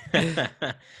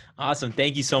right. Awesome.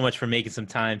 Thank you so much for making some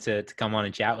time to come on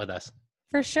and chat with us.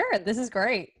 For sure. This is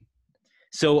great.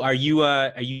 So are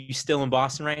you still in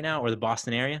Boston right now or the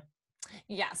Boston area?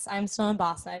 Yes, I'm still in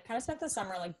Boston. I kind of spent the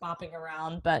summer like bopping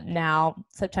around, but now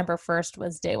September 1st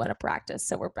was day one of practice.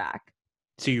 So we're back.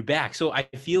 So you're back. So I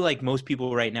feel like most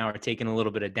people right now are taking a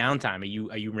little bit of downtime.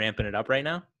 Are you ramping it up right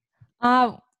now?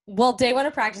 Well, day one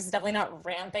of practice is definitely not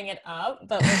ramping it up,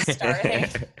 but we're starting.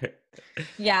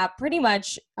 Yeah, pretty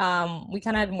much. We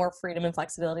kind of had more freedom and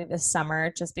flexibility this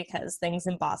summer just because things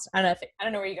in Boston, I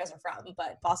don't know where you guys are from,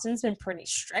 but Boston's been pretty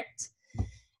strict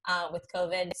with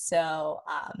COVID. So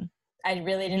I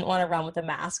really didn't want to run with a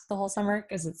mask the whole summer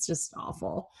because it's just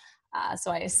awful.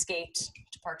 So I escaped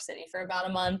to Park City for about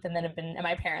a month and then have been at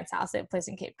my parents' house. They have a place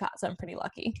in Cape Cod, so I'm pretty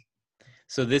lucky.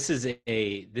 So this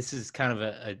is kind of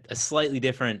a slightly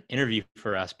different interview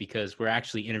for us because we're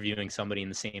actually interviewing somebody in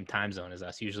the same time zone as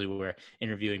us. Usually we're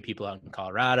interviewing people out in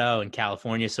Colorado and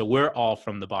California. So we're all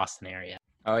from the Boston area.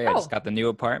 Oh, yeah. Just got the new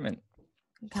apartment.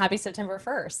 Happy September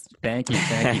 1st. Thank you.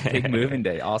 Big moving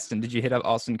day. Austin, did you hit up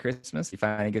Austin Christmas? You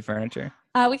find any good furniture?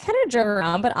 We kind of drove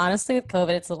around, but honestly with COVID,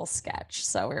 it's a little sketch.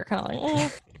 So we were kind of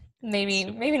like,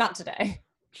 maybe not today.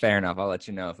 Fair enough. I'll let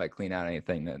you know if I clean out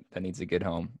anything that needs a good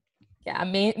home. Yeah,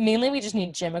 mainly we just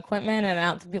need gym equipment, and I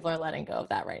don't think people are letting go of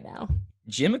that right now.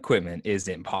 Gym equipment is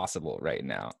impossible right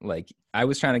now. Like, I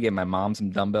was trying to get my mom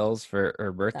some dumbbells for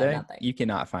her birthday. You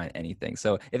cannot find anything.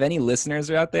 So if any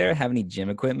listeners are out there have any gym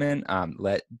equipment,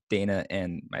 let Dana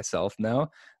and myself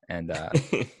know, and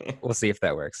we'll see if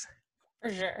that works.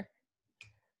 For sure.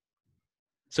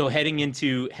 So heading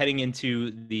into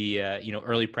the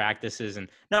early practices and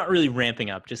not really ramping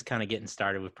up, just kind of getting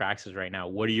started with practices right now.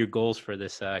 What are your goals for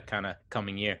this kind of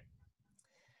coming year?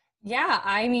 Yeah,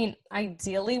 I mean,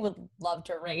 ideally would love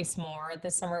to race more.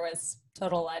 This summer was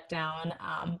total letdown,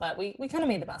 but we kind of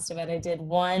made the best of it. I did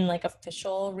one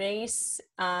official race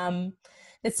that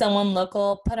someone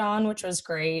local put on, which was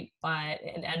great, but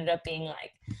it ended up being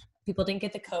people didn't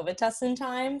get the COVID test in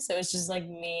time. So it was just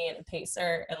me and a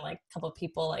pacer and a couple of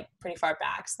people pretty far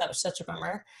back. So that was such a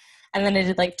bummer. And then I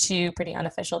did 2 pretty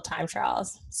unofficial time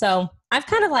trials. So I've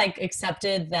kind of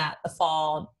accepted that the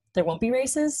fall there won't be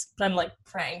races, but I'm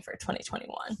praying for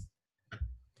 2021.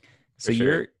 So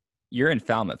sure. you're in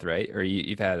Falmouth, right? Or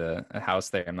you've had a house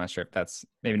there. I'm not sure if that's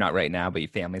maybe not right now, but your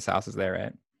family's house is there,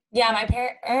 right? Yeah, my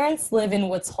parents live in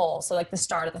Woods Hole, so like the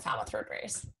start of the Falmouth Road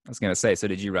Race. I was gonna say, so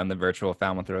did you run the virtual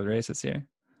Falmouth Road Race this year?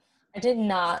 I did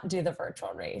not do the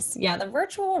virtual race. Yeah, the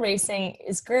virtual racing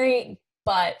is great,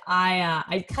 but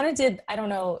I kind of did. I don't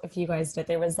know if you guys did.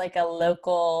 There was like a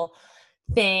local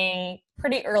thing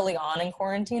pretty early on in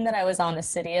quarantine that I was on a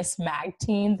Sidious mag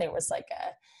team. There was like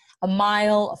a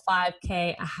mile, a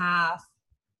 5K, a half,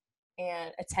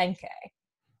 and a 10K.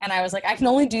 And I was like, I can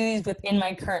only do these within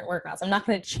my current workouts. I'm not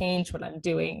going to change what I'm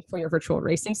doing for your virtual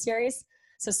racing series.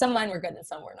 So some of mine were good and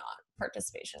some were not.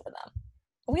 Participation for them.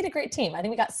 But we had a great team. I think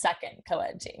we got second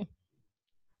co-ed team.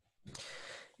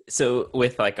 So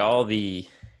with like all the,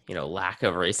 lack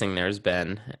of racing there's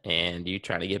been, and you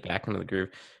trying to get back into the groove,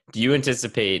 do you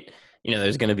anticipate,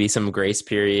 there's going to be some grace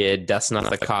period, dusting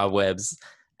off the cobwebs?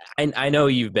 I know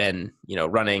you've been,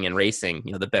 running and racing,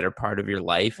 the better part of your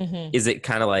life. Mm-hmm. Is it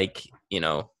kind of like,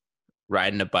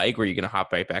 riding a bike where you're going to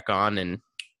hop right back on and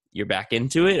you're back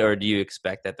into it? Or do you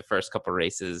expect that the first couple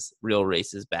races, real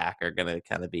races back, are going to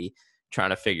kind of be trying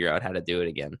to figure out how to do it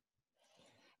again?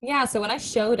 Yeah, so when I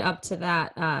showed up to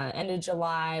that end of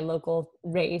July local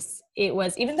race, it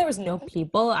was, even though there was no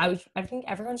people, I think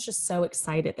everyone's just so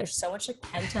excited. There's so much like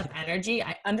pent up energy.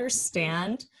 I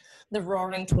understand the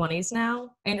Roaring 20s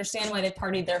now. I understand why they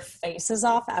partied their faces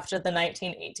off after the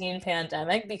 1918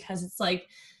 pandemic, because it's like,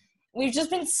 we've just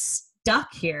been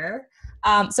stuck here.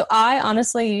 So I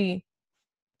honestly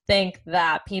think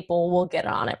that people will get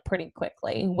on it pretty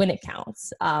quickly when it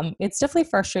counts. It's definitely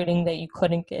frustrating that you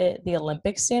couldn't get the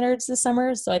Olympic standards this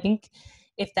summer. So I think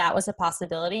if that was a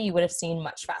possibility, you would have seen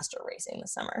much faster racing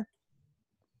this summer.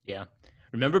 Yeah.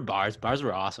 Remember bars? Bars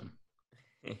were awesome.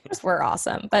 Bars were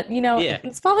awesome. But,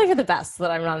 It's probably for the best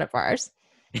that I'm not at bars.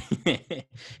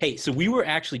 Hey, so we were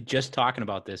actually just talking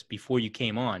about this before you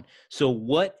came on. So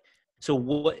what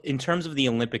in terms of the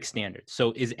Olympic standards,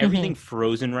 so is everything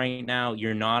frozen right now?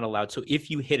 You're not allowed. So if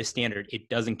you hit a standard, it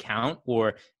doesn't count,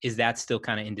 or is that still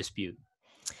kind of in dispute?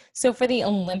 So for the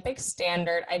Olympic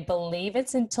standard, I believe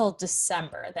it's until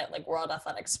December that like World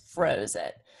Athletics froze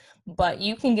it. But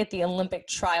you can get the Olympic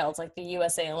trials, like the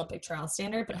USA Olympic trial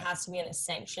standard, but it has to be in a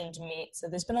sanctioned meet. So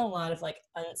there's been a lot of like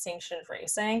unsanctioned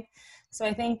racing. So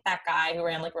I think that guy who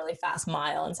ran like really fast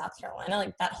mile in South Carolina,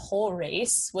 like that whole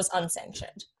race was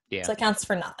unsanctioned. Yeah. So it counts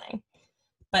for nothing.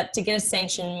 But to get a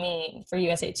sanctioned meet for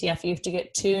USATF, you have to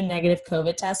get 2 negative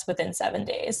COVID tests within 7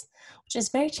 days, which is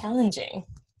very challenging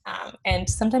and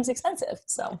sometimes expensive.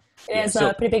 So it is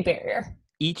a pretty big barrier.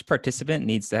 Each participant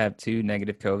needs to have 2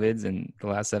 negative COVIDs in the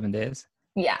last 7 days?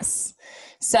 Yes.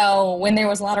 So when there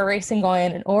was a lot of racing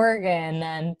going in Oregon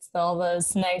and all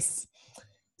those nice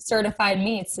certified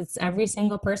meets, it's every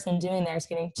single person doing there is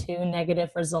getting 2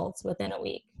 negative results within a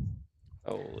week.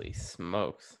 Holy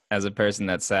smokes. As a person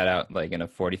that sat out like in a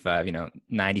 45,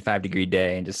 95 degree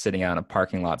day and just sitting out in a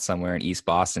parking lot somewhere in East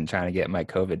Boston trying to get my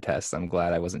COVID test, I'm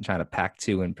glad I wasn't trying to pack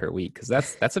 2 in per week, because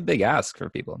that's a big ask for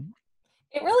people.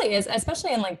 It really is,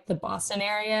 especially in like the Boston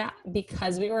area,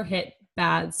 because we were hit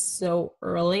bad so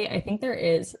early. I think there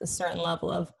is a certain level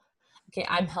of, okay,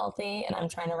 I'm healthy and I'm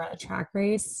trying to run a track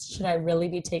race. Should I really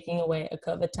be taking away a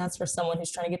COVID test for someone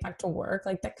who's trying to get back to work?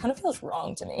 Like that kind of feels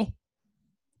wrong to me.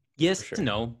 Yes,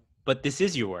 no, but this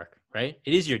is your work, right?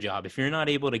 It is your job. If you're not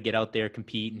able to get out there,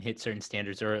 compete, and hit certain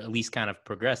standards, or at least kind of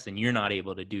progress, then you're not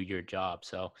able to do your job.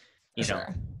 So,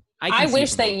 I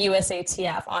wish that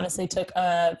USATF honestly took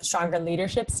a stronger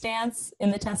leadership stance in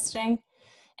the testing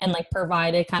and like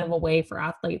provided kind of a way for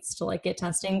athletes to like get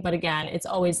testing. But again, it's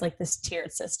always like this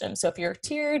tiered system. So if you're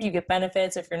tiered, you get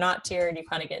benefits. If you're not tiered, you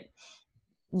kind of get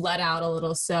let out a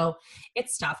little. So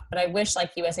it's tough, but I wish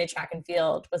like USA Track and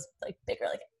Field was like bigger,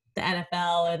 like the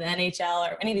NFL or the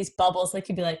NHL or any of these bubbles. They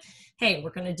could be like, hey,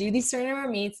 we're going to do these certain number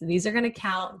of meets. These are going to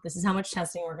count. This is how much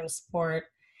testing we're going to support.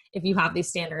 If you have these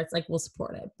standards, like we'll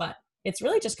support it. But it's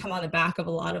really just come on the back of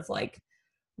a lot of like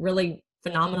really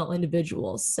phenomenal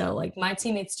individuals. So like my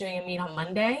teammate's doing a meet on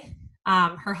Monday.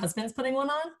 Her husband's putting one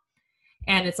on,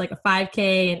 and it's like a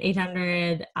 5K and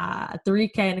 800, a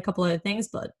 3K and a couple other things.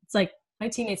 But it's like my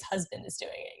teammate's husband is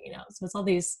doing it, So it's all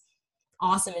these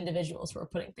awesome individuals who are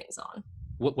putting things on.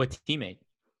 What teammate?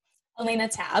 Elena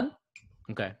Tab.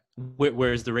 Okay.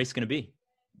 Where is the race going to be?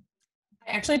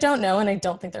 I actually don't know, and I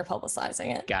don't think they're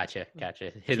publicizing it. Gotcha.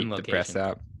 Hidden Keep location. the press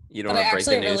out. You don't But I want to break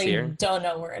actually the news really here? don't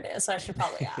know where it is, so I should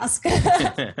probably ask.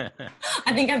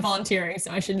 I think I'm volunteering,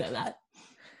 so I should know that.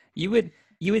 You would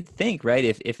You would think, right,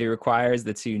 if it requires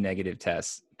the 2 negative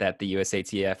tests, that the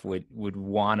USATF would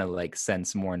want to like send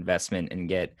some more investment and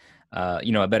get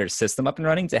a better system up and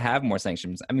running to have more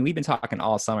sanctions. I mean, we've been talking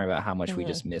all summer about how much we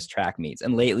just miss track meets,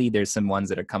 and lately there's some ones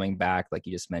that are coming back, like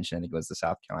you just mentioned. I think it was the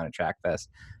South Carolina Track Fest,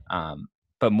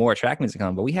 but more track meets are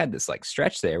coming. But we had this like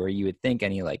stretch there where you would think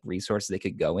any like resources they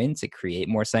could go in to create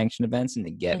more sanctioned events and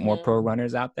to get more pro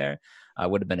runners out there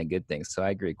would have been a good thing. So I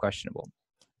agree, questionable.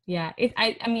 Yeah,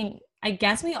 I mean, I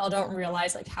guess we all don't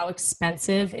realize like how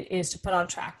expensive it is to put on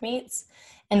track meets,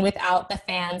 and without the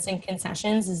fans and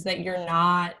concessions is that you're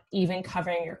not even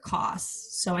covering your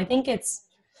costs. So I think it's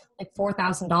like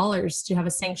 $4,000 to have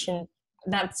a sanction.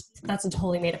 That's a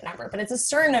totally made up number, but it's a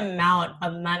certain amount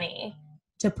of money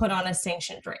to put on a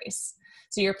sanctioned race.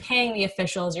 So you're paying the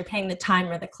officials, you're paying the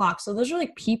timer, the clock. So those are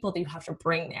like people that you have to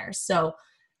bring there. So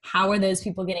how are those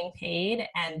people getting paid?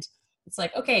 And it's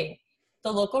like, okay,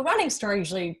 the local running store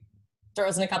usually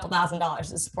throws in a couple $1,000s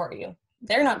to support you.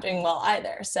 They're not doing well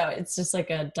either. So it's just like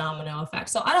a domino effect.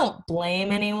 So I don't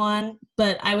blame anyone,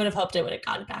 but I would have hoped it would have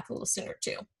gotten back a little sooner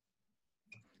too.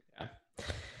 Yeah.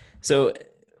 So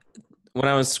when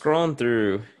I was scrolling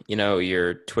through,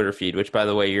 your Twitter feed, which by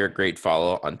the way, you're a great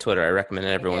follow on Twitter. I recommend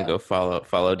everyone go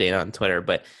follow Dana on Twitter.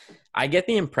 But I get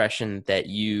the impression that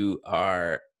you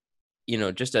are,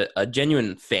 just a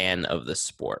genuine fan of the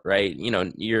sport, right?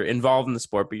 You're involved in the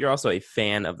sport, but you're also a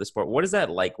fan of the sport. What is that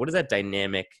like? What is that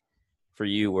dynamic for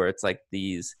you where it's like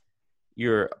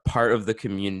you're part of the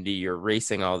community, you're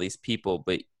racing all these people,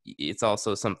 but it's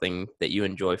also something that you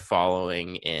enjoy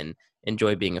following and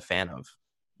enjoy being a fan of?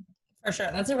 For sure.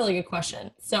 That's a really good question.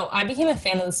 So I became a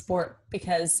fan of the sport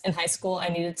because in high school, I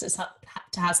needed to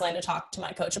have something to talk to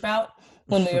my coach about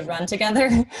when we would run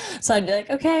together. So I'd be like,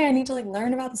 okay, I need to like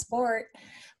learn about the sport.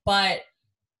 But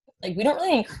like, we don't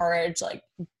really encourage like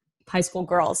high school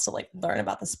girls to like learn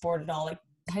about the sport at all. Like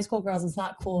high school girls, it's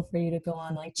not cool for you to go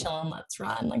on like chill and let's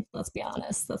run. Like, let's be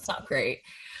honest, that's not great.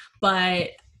 But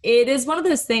it is one of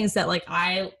those things that like,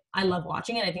 I love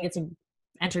watching it. I think it's a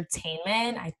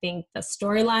entertainment. I think the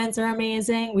storylines are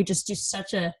amazing. We just do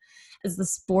as the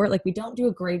sport, like we don't do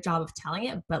a great job of telling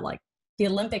it, but like the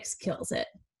Olympics kills it.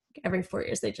 Every 4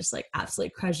 years, they just like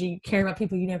absolutely crush you. You care about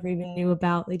people you never even knew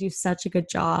about. They do such a good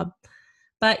job.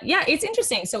 But yeah, it's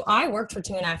interesting. So I worked for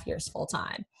 2.5 years full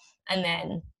time. And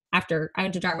then after I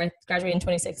went to Dartmouth, graduated in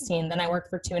 2016, then I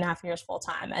worked for 2.5 years full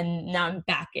time. And now I'm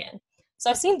back in. So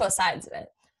I've seen both sides of it.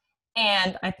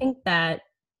 And I think that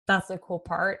that's the cool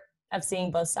part of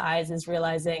seeing both sides, is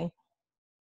realizing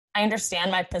I understand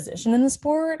my position in the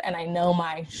sport and I know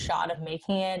my shot of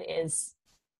making it is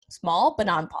small but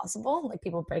not impossible. Like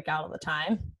people break out all the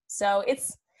time. So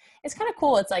it's kind of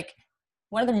cool. It's like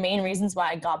one of the main reasons why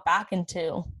I got back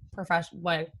into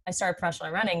why I started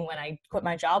professional running when I quit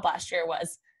my job last year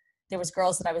was there was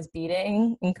girls that I was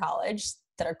beating in college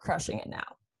that are crushing it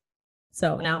now.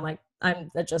 So now I'm like,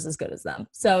 I'm just as good as them.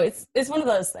 So it's one of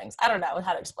those things. I don't know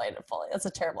how to explain it fully. That's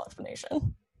a terrible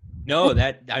explanation. No,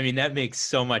 that makes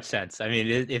so much sense. I mean,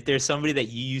 if there's somebody that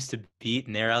you used to beat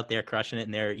and they're out there crushing it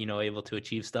and they're, able to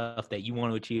achieve stuff that you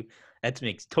want to achieve, that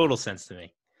makes total sense to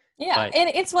me. Yeah. And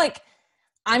it's like,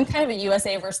 I'm kind of a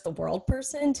USA versus the world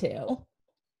person too.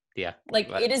 Yeah. Like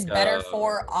it is better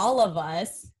for all of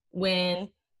us when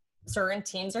certain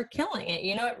teams are killing it.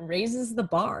 It raises the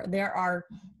bar. There are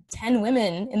 10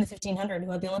 women in the 1500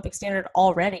 who have the Olympic standard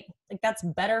already. Like that's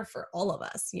better for all of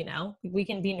us. We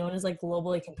can be known as like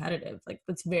globally competitive. Like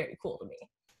that's very cool to me.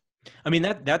 I mean,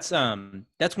 that's one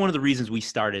of the reasons we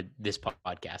started this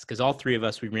podcast, because all three of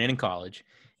us, we ran in college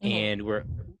and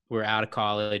we're out of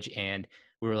college and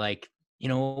we're like,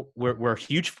 we're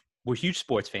huge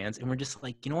sports fans, and we're just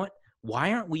like, you know what?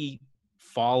 Why aren't we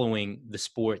following the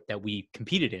sport that we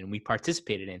competed in and we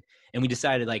participated in? And we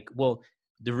decided like, well,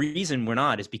 the reason we're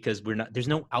not is because there's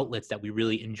no outlets that we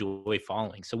really enjoy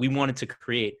following. So we wanted to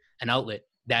create an outlet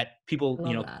that people,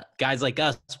 guys like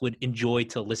us would enjoy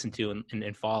to listen to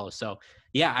and follow. So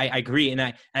yeah, I agree.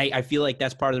 And I feel like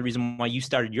that's part of the reason why you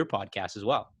started your podcast as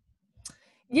well.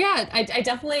 Yeah, I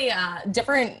definitely,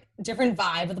 different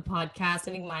vibe of the podcast.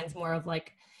 I think mine's more of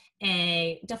like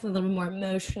definitely a little bit more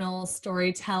emotional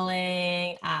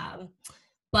storytelling.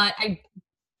 But I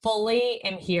fully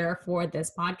am here for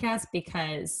this podcast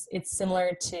because it's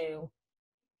similar to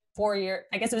 4 years.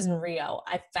 I guess it was in Rio.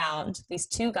 I found these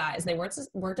two guys. They worked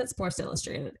at Sports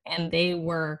Illustrated, and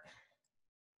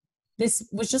this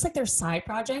was just like their side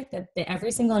project that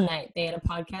every single night they had a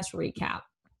podcast recap,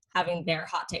 having their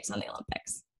hot takes on the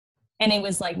Olympics. And it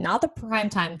was like not the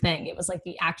primetime thing. It was like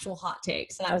the actual hot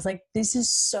takes. And I was like, this is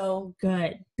so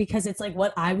good because it's like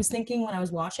what I was thinking when I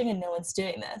was watching and no one's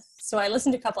doing this. So I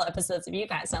listened to a couple of episodes of you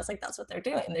guys and I was like, that's what they're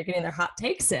doing. They're getting their hot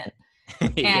takes in.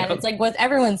 And it's like what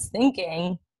everyone's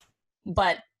thinking,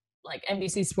 but like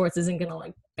NBC Sports isn't going to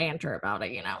like banter about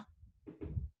it, you know?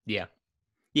 Yeah.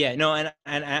 Yeah, no, and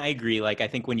I agree. Like, I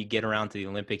think when you get around to the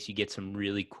Olympics, you get some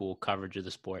really cool coverage of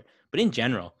the sport. But in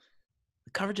general,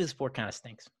 the coverage of the sport kind of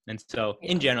stinks. And so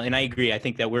in general, and I agree, I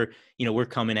think that we're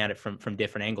coming at it from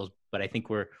different angles, but I think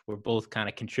we're both kind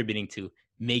of contributing to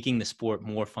making the sport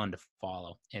more fun to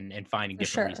follow and finding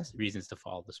different reasons to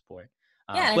follow the sport.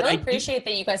 Yeah, and I really appreciate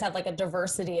that you guys have like a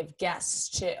diversity of guests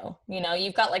too. You know,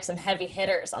 you've got like some heavy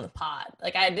hitters on the pod.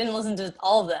 Like I didn't listen to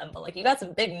all of them, but like you got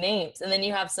some big names, and then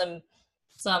you have some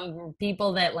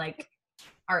people that like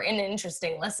are an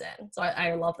interesting listen. So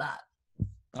I love that.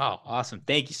 Oh, awesome.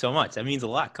 Thank you so much. That means a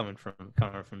lot coming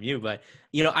from you. But,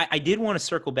 you know, I did want to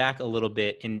circle back a little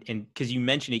bit and because you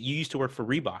mentioned it, you used to work for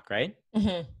Reebok, right?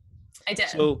 Mm-hmm. I did.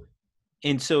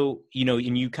 So, you know,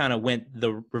 and you kind of went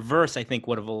the reverse, I think,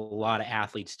 what a lot of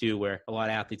athletes do, where a lot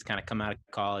of athletes kind of come out of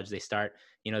college, they start,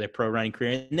 you know, their pro running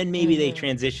career, and then maybe they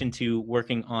transition to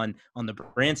working on the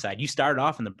brand side. You started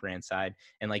off on the brand side,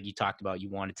 and like you talked about, you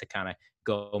wanted to kind of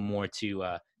go more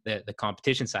to the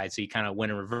competition side. So you kind of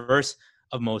went in reverse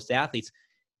of most athletes.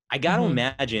 I got to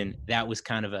imagine that was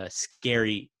kind of a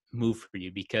scary move for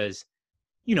you because,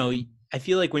 you know, I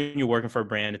feel like when you're working for a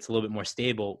brand, it's a little bit more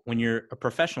stable. When you're a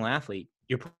professional athlete,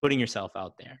 you're putting yourself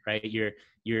out there, right?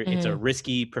 It's a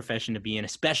risky profession to be in,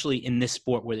 especially in this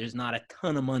sport where there's not a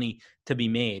ton of money to be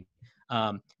made.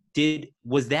 Were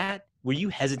you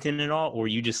hesitant at all? Or were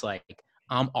you just like,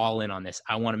 I'm all in on this.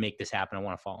 I want to make this happen. I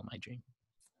want to follow my dream.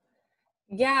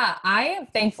 Yeah, I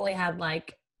thankfully had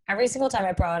like every single time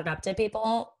I brought it up to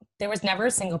people, there was never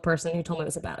a single person who told me it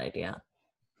was a bad idea.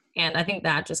 And I think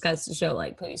that just goes to show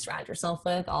like who you surround yourself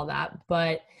with, all that.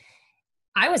 But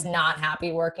I was not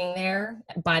happy working there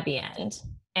by the end.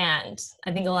 And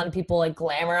I think a lot of people like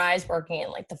glamorize working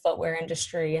in like the footwear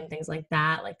industry and things like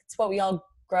that. Like it's what we all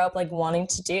grow up like wanting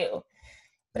to do.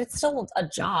 But it's still a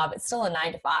job. It's still a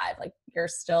 9 to 5. Like you're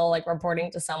still like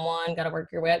reporting to someone, got to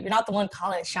work your way up. You're not the one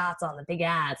calling shots on the big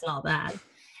ads and all that.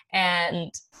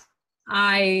 And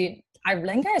I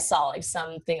think I saw like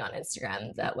something on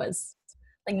Instagram that was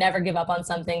like never give up on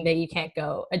something that you can't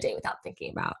go a day without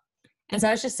thinking about. And so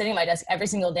I was just sitting at my desk every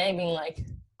single day being like,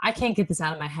 I can't get this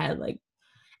out of my head. Like,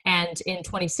 and in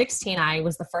 2016, I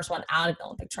was the first one out of the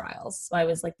Olympic trials. So I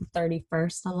was like the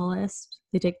 31st on the list.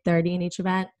 They take 30 in each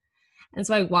event. And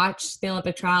so I watched the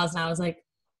Olympic trials and I was like,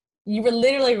 you were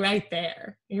literally right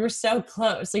there. You were so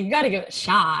close. Like you got to give it a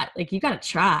shot. Like you got to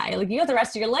try. Like you got the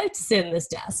rest of your life to sit in this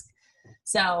desk.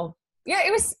 So yeah,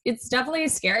 it's definitely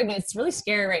scary. I mean, it's really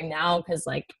scary right now because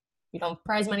like you don't have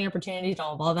prize money opportunities,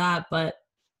 don't have all that, but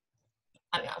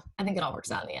I don't know. I think it all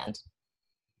works out in the end.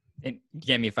 It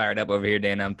get me fired up over here,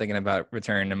 Dana. I'm thinking about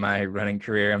returning to my running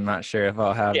career. I'm not sure if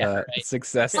I'll have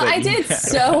success. Well, I did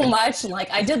so much.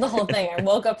 Like I did the whole thing. I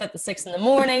woke up at the 6 in the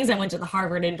mornings. I went to the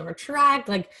Harvard indoor track.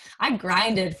 Like I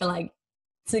grinded for like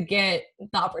to get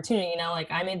the opportunity, you know,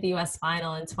 like I made the US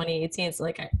final in 2018. So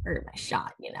like I earned my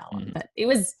shot, you know, but it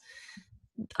was,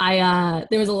 there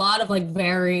was a lot of like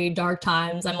very dark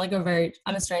times. I'm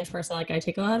a strange person. Like I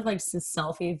take a lot of like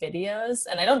selfie videos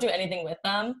and I don't do anything with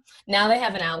them. Now they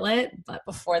have an outlet, but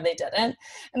before they didn't.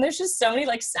 And there's just so many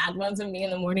like sad ones of me in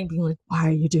the morning being like, why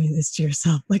are you doing this to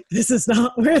yourself? Like, this is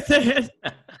not worth it.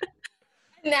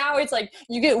 Now it's like,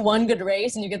 you get one good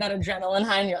race and you get that adrenaline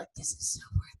high and you're like, this is so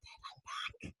worth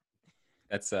it.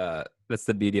 I'm back. That's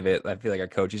the beauty of it. I feel like our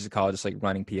coach used to call it just like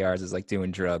running PRs is like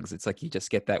doing drugs. It's like you just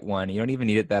get that one. You don't even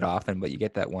need it that often, but you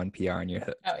get that one PR and you're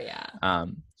hooked. Oh yeah.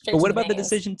 But what about the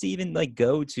decision to even like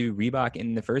go to Reebok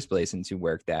in the first place and to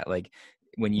work that? Like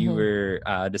when you were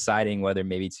deciding whether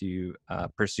maybe to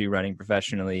pursue running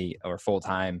professionally or full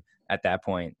time at that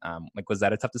point, like was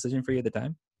that a tough decision for you at the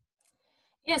time?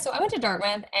 Yeah. So I went to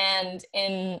Dartmouth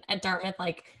and at Dartmouth,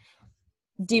 like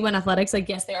D1 athletics, like,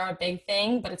 yes, they are a big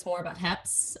thing, but it's more about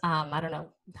HEPs. I don't know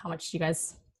how much you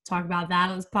guys talk about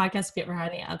that on this podcast, if you ever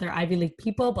had any other Ivy League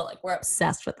people, but like, we're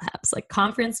obsessed with HEPs, like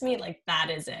conference meet, like that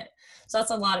is it. So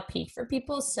that's a lot of peak for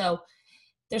people. So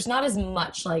there's not as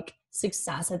much like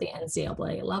success at the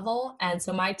NCAA level. And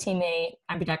so my teammate,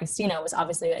 Abby D'Agostino, was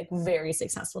obviously like very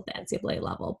successful at the NCAA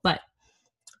level. But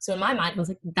so in my mind, I was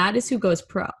like, that is who goes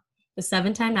pro. The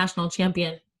 7-time national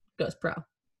champion goes pro.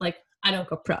 Like, I don't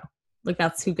go pro. Like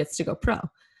that's who gets to go pro.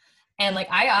 And like,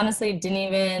 I honestly didn't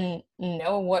even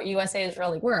know what USAs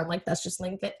really were. I'm like, that's just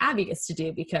something that Abby gets to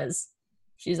do because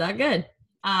she's that good.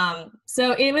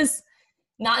 So it was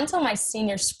not until my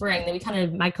senior spring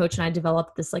that my coach and I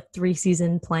developed this like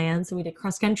 3-season plan. So we did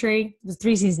cross country. It was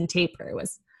 3-season taper. It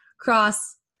was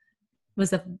cross,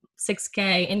 was a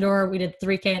 6K indoor. We did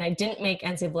 3K, and I didn't make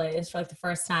NCAAs for like the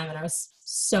first time. And I was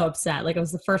so upset. Like I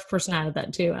was the first person out of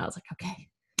that too. And I was like, okay,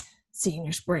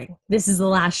 senior spring, this is the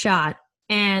last shot.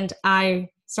 And I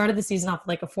started the season off with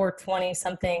like a 420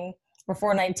 something or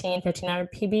 419,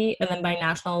 1500 PB. And then by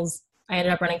nationals, I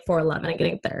ended up running 411 and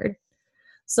getting third.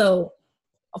 So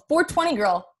a 420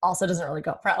 girl also doesn't really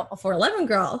go pro. A 411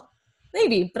 girl,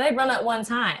 maybe, but I'd run at one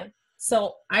time.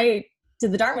 So I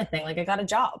did the Dartmouth thing. Like I got a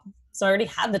job. So I already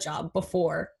had the job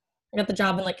before. I got the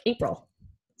job in like April.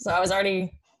 So I was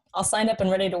already all signed up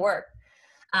and ready to work.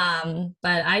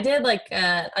 But I did like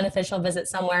an unofficial visit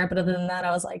somewhere. But other than that,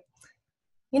 I was like,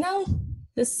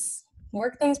 this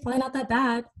work thing's probably not that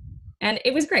bad. And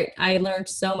it was great. I learned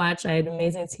so much. I had an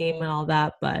amazing team and all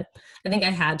that. But I think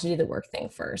I had to do the work thing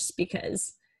first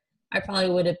because I probably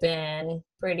would have been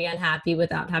pretty unhappy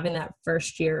without having that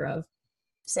first year of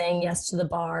saying yes to the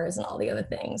bars and all the other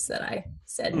things that I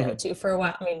said no to for a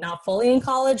while. I mean, not fully in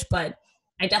college, but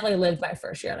I definitely lived my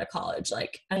first year out of college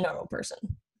like a normal person.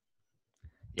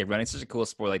 Yeah, running's such a cool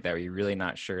sport like that where you're really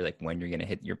not sure like when you're going to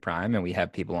hit your prime, and we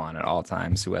have people on at all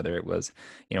times. So whether it was,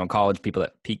 in college, people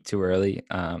that peak too early,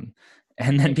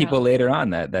 and then people later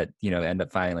on that end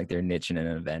up finding like their niche in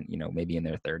an event, maybe in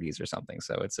their 30s or something.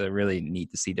 So it's a really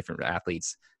neat to see different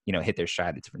athletes, hit their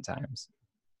stride at different times.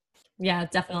 Yeah,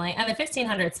 definitely. And the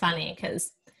 1500 is funny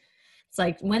because it's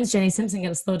like, when's Jenny Simpson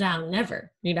going to slow down?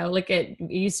 Never. Like it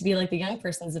used to be like the young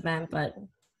person's event, but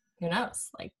who knows?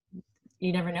 Like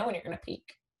you never know when you're going to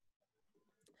peak.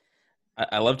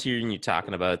 I loved hearing you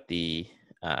talking about the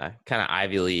kind of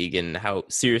Ivy League and how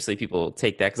seriously people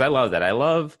take that. Cause I love that. I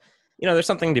love, there's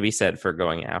something to be said for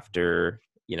going after,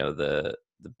 the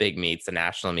big meets, the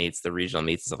national meets, the regional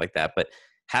meets and stuff like that. But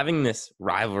having this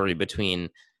rivalry between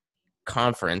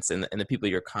conference and the people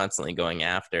you're constantly going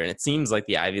after. And it seems like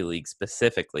the Ivy League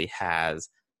specifically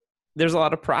there's a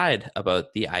lot of pride about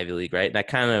the Ivy League, right? And I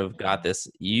kind of got this,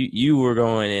 you were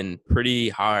going in pretty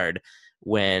hard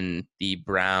when the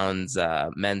Browns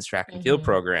men's track and field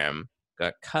program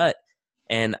got cut.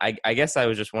 And I guess I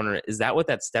was just wondering, is that what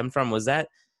that stemmed from?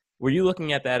 Were you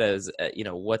looking at that as,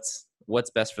 what's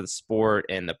best for the sport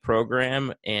and the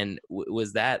program? And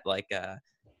was that like,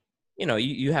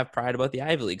 you have pride about the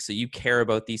Ivy League, so you care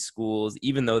about these schools,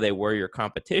 even though they were your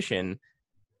competition,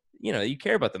 you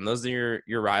care about them. Those are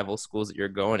your rival schools that you're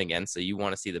going against. So you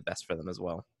want to see the best for them as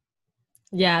well.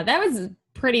 Yeah, that was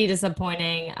pretty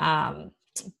disappointing.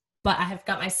 But I have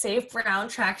got my Save Brown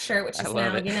track shirt, which is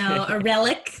now, a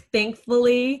relic,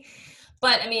 thankfully.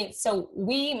 But I mean, so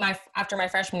after my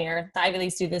freshman year, the Ivy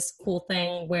Leagues do this cool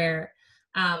thing where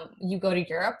you go to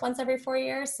Europe once every 4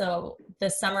 years. So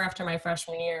this summer after my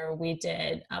freshman year, we went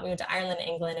to Ireland and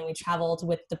England, and we traveled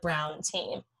with the Brown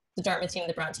team. The Dartmouth team and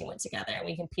the Brown team went together, and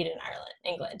we competed in Ireland,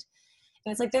 England.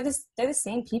 And it's like, they're the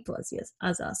same people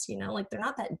as us, like they're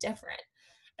not that different.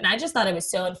 And I just thought it was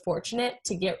so unfortunate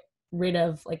to get rid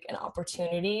of like an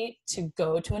opportunity to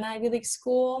go to an Ivy League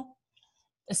school,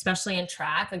 especially in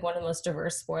track, like one of the most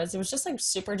diverse sports. It was just like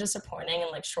super disappointing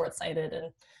and like short-sighted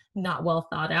and not well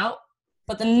thought out.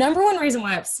 But the number one reason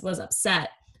why I was upset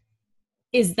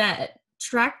is that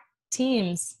track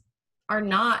teams are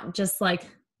not just like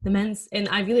the men's in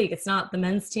Ivy League. It's not the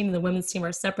men's team and the women's team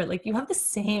are separate. Like you have the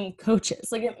same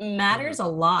coaches. Like it matters a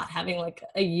lot having like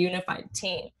a unified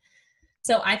team.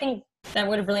 So I think that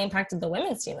would have really impacted the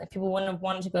women's team. Like people wouldn't have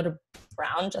wanted to go to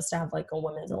Brown just to have like a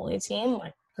women's only team.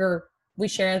 Like we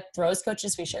share throws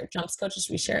coaches, we share jumps coaches,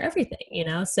 we share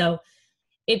everything, So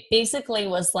it basically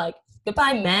was like,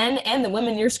 goodbye men, and the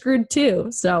women, you're screwed too.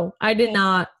 So I did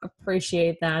not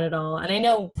appreciate that at all. And I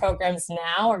know programs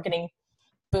now are getting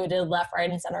booted left,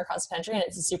 right, and center across the country, and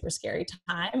it's a super scary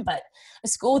time. But a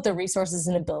school with the resources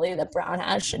and ability that Brown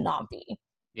has should not be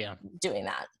doing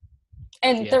that.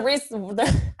 And the reason,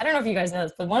 I don't know if you guys know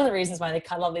this, but one of the reasons why they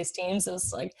cut all these teams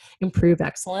is like improve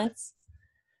excellence.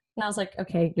 And I was like,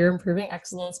 okay, you're improving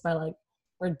excellence by like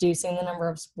reducing the number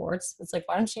of sports. It's like,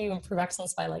 why don't you improve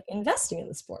excellence by like investing in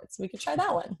the sports? We could try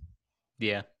that one.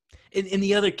 Yeah. And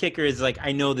the other kicker is like,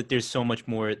 I know that there's so much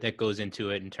more that goes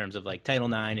into it in terms of like Title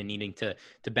IX and needing to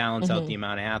balance out the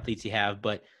amount of athletes you have.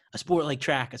 But a sport like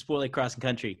track, a sport like cross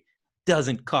country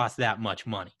doesn't cost that much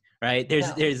money, right?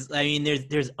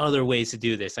 There's other ways to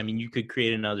do this. I mean, you could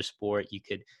create another sport. You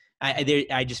could,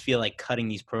 I just feel like cutting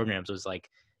these programs was like,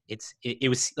 it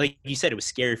was like you said, it was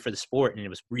scary for the sport, and it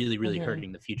was really, really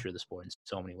hurting the future of the sport in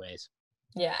so many ways.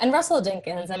 Yeah, and Russell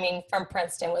Dinkins, I mean, from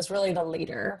Princeton, was really the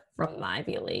leader from the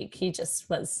Ivy League. He just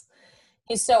was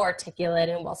he's so articulate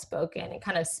and well spoken, and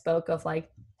kind of spoke of like,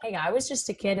 hey, I was just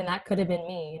a kid and that could have been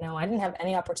me. You know, I didn't have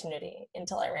any opportunity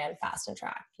until I ran fast and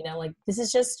track. You know, like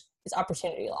this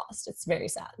opportunity lost. It's very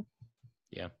sad.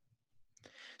 Yeah.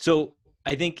 So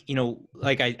I think, you know,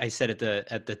 like I said at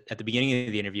the beginning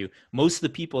of the interview, most of the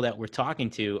people that we're talking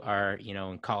to are, you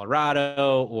know, in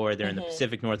Colorado or they're in the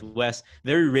Pacific Northwest.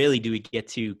 Very rarely do we get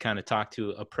to kind of talk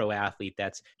to a pro athlete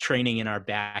that's training in our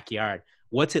backyard.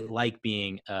 What's it like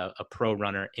being a pro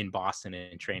runner in Boston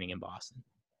and training in Boston?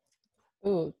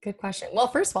 Ooh, good question. Well,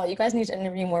 first of all, you guys need to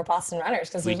interview more Boston runners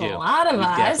because there's do. a lot of We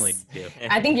us. definitely do.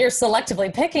 I think you're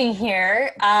selectively picking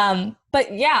here.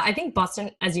 But yeah, I think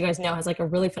Boston, as you guys know, has like a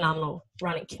really phenomenal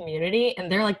running community.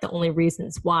 And they're like the only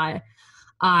reasons why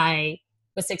I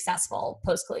was successful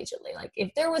post-collegiately. Like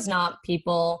if there was not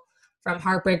people from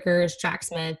Heartbreakers,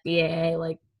 Tracksmith, BAA,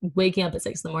 like waking up at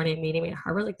 6 a.m. and meeting me at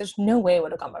Harvard, like there's no way I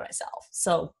would have gone by myself.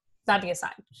 So that being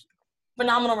aside,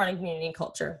 phenomenal running community and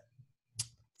culture.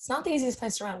 It's not the easiest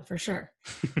place to run for sure.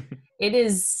 It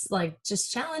is like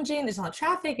just challenging. There's a lot of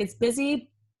traffic. It's busy,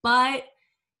 but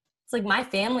it's like my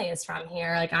family is from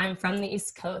here. Like I'm from the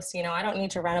East Coast, you know, I don't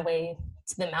need to run away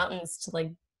to the mountains to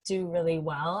like do really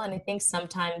well. And I think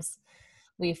sometimes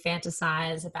we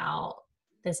fantasize about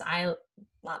this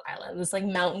this like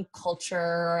mountain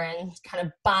culture and kind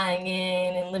of buying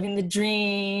in and living the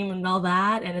dream and all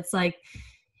that. And it's like,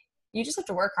 you just have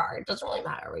to work hard. It doesn't really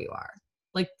matter where you are.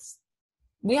 Like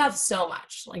we have so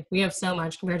much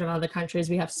compared to other countries.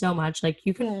 We have so much, like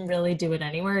you can really do it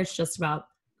anywhere. It's just about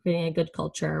creating a good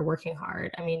culture, working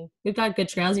hard. I mean, we've got good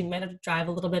trails. You might have to drive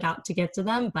a little bit out to get to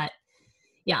them, but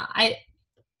yeah,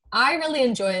 I really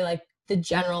enjoy like the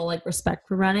general like respect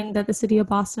for running that the city of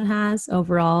Boston has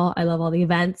overall. I love all the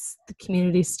events, the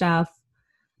community stuff.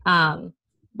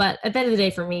 But at the end of the day,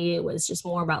 for me, it was just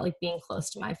more about like being close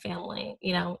to my family.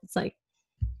 You know, it's like,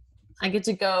 I get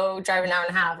to go drive an hour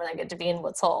and a half and I get to be in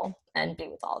Woods Hole and be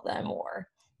with all of them or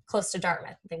close to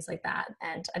Dartmouth and things like that.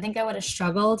 And I think I would have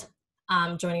struggled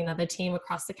joining another team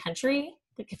across the country,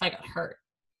 like if I got hurt.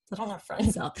 I don't have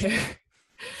friends out there.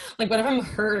 Like what if I'm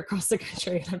hurt across the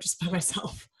country and I'm just by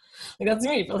myself? Like that's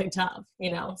gonna be really tough,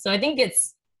 you know? So I think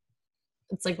it's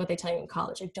like what they tell you in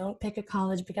college. Like don't pick a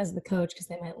college because of the coach because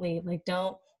they might leave. Like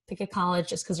don't pick a college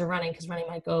just because running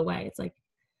might go away. It's like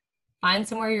find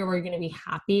somewhere where you're going to be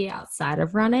happy outside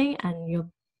of running and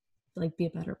you'll like be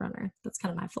a better runner. That's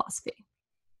kind of my philosophy.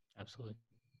 Absolutely.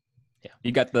 Yeah.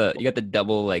 You got the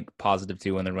double like positive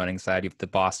too on the running side. You have the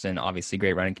Boston, obviously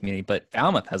great running community, but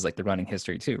Falmouth has like the running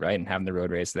history too, right? And having the road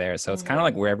race there. So it's kind of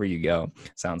like wherever you go,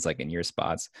 sounds like in your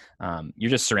spots, you're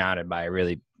just surrounded by a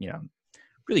really, you know,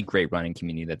 really great running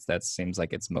community. That seems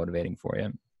like it's motivating for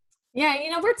you. Yeah, you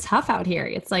know, we're tough out here.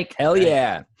 It's like hell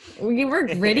yeah.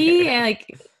 We're gritty and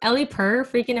like Ellie Purr,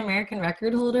 freaking American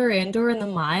record holder, indoor in the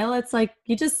mile. It's like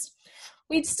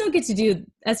we still get to do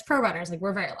as pro runners, like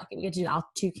we're very lucky. We get to do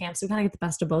altitude camps. We kind of get the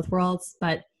best of both worlds.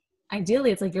 But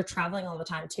ideally it's like you're traveling all the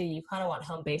time too. You kind of want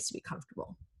home base to be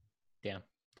comfortable. Yeah.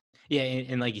 Yeah.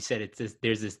 And like you said,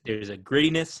 there's a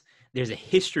grittiness, there's a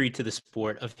history to the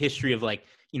sport of like,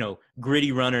 you know,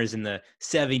 gritty runners in the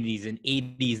 70s and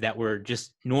 80s that were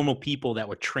just normal people that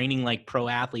were training like pro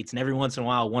athletes. And every once in a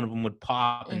while, one of them would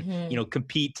pop and, you know,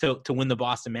 compete to win the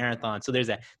Boston Marathon. So there's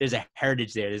a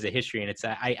heritage there. There's a history. And it's,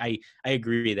 I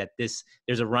agree that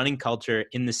there's a running culture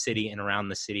in the city and around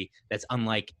the city that's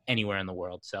unlike anywhere in the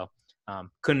world. So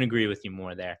couldn't agree with you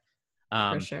more there.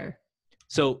 For sure.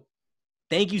 So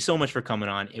thank you so much for coming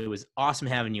on. It was awesome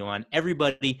having you on.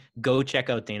 Everybody, go check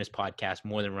out Dana's podcast,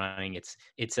 More Than Running.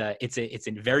 It's a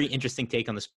very interesting take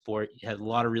on the sport. You had a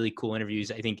lot of really cool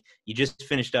interviews. I think you just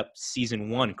finished up season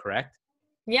 1, correct?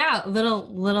 Yeah,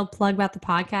 little plug about the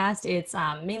podcast. It's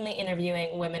mainly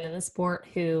interviewing women in the sport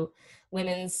who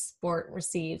women's sport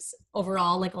receives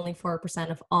overall like only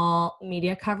 4% of all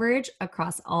media coverage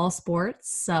across all sports.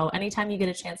 So anytime you get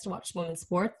a chance to watch women's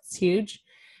sports, it's huge.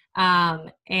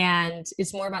 And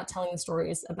it's more about telling the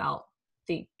stories about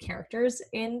the characters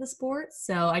in the sport.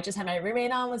 So I just had my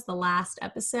roommate on, was the last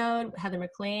episode, Heather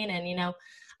McLean. And, you know,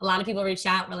 a lot of people reached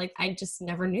out and were like, I just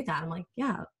never knew that. I'm like,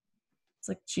 yeah, it's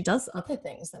like, she does other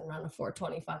things than run a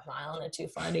 4:25 mile and a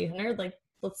 2:40. Like,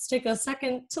 let's take a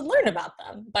second to learn about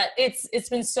them. But it's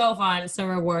been so fun, so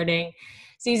rewarding.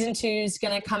 Season 2 is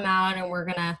going to come out and we're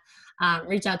going to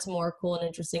reach out to more cool and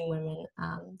interesting women.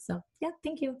 So yeah,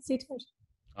 thank you. Stay tuned.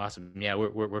 Awesome. Yeah,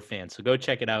 we're fans. So go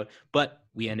check it out. But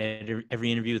we end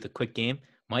every interview with a quick game.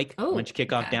 Mike, why don't you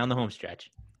kick off down the home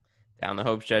stretch? Down the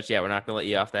home stretch. Yeah, we're not going to let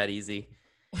you off that easy.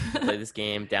 Play this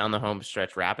game down the home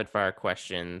stretch, rapid fire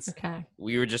questions. Okay.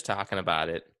 We were just talking about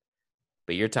it,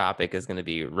 but your topic is going to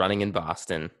be running in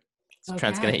Boston. So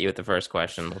Trent's gonna Okay. hit you with the first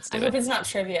question. Let's I do hope it. it's not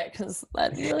trivia because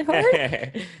that'd be really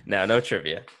hard. No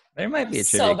trivia. There might be a I'm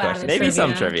trivia so bad question. at Maybe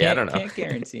some trivia. trivia. I don't know. Can't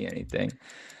guarantee anything.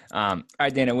 All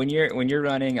right, Dana. When you're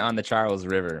running on the Charles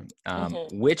River,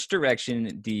 Mhm. which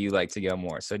direction do you like to go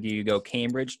more? So do you go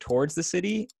Cambridge towards the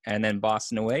city and then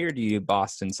Boston away, or do you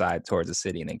Boston side towards the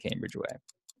city and then Cambridge away?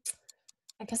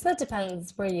 I guess that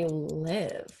depends where you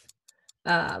live.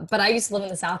 But I used to live in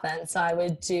the South End, so I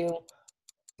would do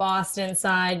Boston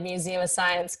side, Museum of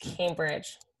Science,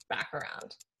 Cambridge, back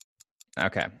around.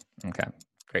 Okay.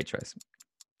 Great choice.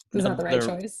 Was that the right The-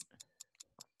 choice?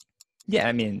 Yeah,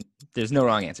 I mean, there's no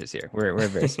wrong answers here. We're a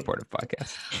very supportive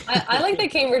podcast. I like the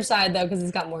Cambridge side though because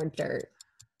it's got more dirt.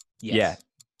 Yes. Yeah.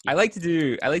 I like to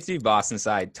do Boston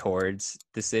side towards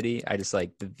the city. I just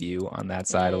like the view on that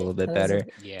side a little bit that is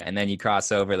better. Yeah. And then you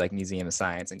cross over like Museum of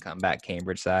Science and come back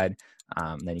Cambridge side.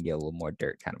 Then you get a little more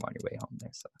dirt kind of on your way home there.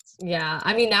 So that's, Yeah,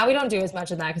 I mean now we don't do as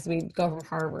much of that because we go from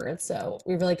Harvard, so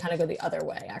we really kind of go the other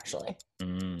way actually,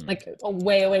 like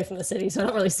way away from the city. So I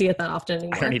don't really see it that often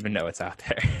anymore. I don't even know what's out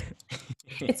there.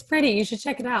 It's pretty. You should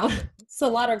check it out. It's a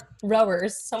lot of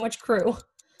rowers, so much crew.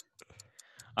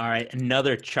 All right,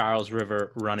 another Charles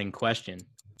River running question.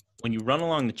 When you run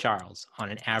along the Charles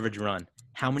on an average run,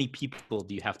 how many people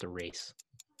do you have to race?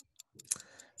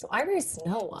 So I race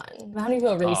no one. How many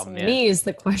people race Oh, man. me is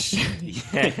the question.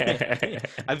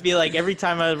 I feel like every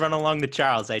time I run along the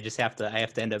Charles, I have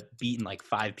to end up beating like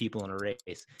 5 people in a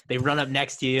race. They run up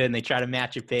next to you and they try to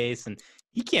match your pace, and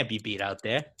you can't be beat out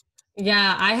there.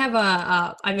 Yeah, I have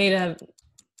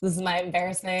this is my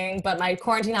embarrassing, but my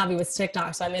quarantine hobby was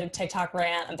TikTok. So I made a TikTok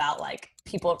rant about like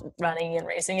people running and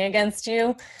racing against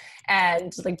you.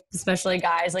 And like, especially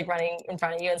guys like running in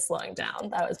front of you and slowing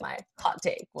down. That was my hot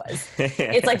take was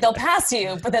it's like they'll pass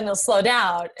you, but then they'll slow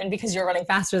down. And because you're running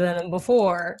faster than them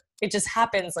before, it just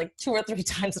happens like 2 or 3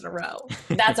 times in a row.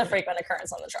 That's a frequent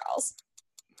occurrence on the Charles.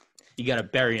 You got to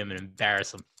bury them and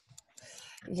embarrass them.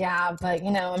 Yeah, but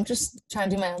I'm just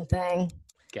trying to do my own thing.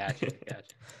 Gotcha.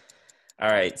 All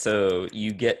right, so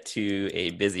you get to a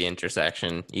busy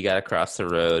intersection. You got to cross the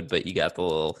road, but you got the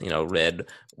little, red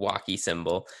walkie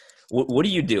symbol. What are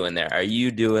you doing there? Are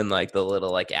you doing like the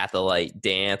little like at the light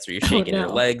dance, or you're shaking your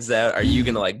no. legs out? Are you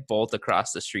gonna like bolt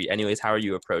across the street? Anyways, how are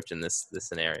you approaching this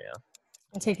scenario?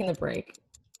 I'm taking the break.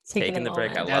 Taking the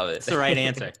break, moment. I love it. That's the right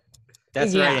answer.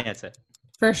 That's the Yeah. right answer.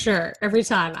 For sure. Every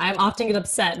time. I often get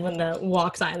upset when the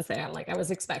walk sign's there. I'm like, I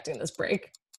was expecting this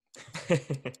break. All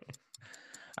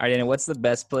right, Dana, what's the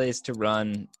best place to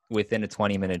run within a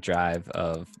 20-minute drive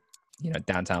of,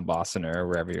 downtown Boston or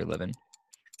wherever you're living?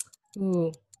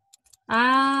 Ooh.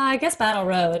 I guess Battle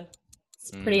Road.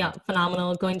 It's pretty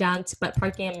phenomenal going down to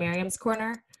parking at Merriam's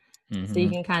Corner. So you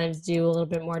can kind of do a little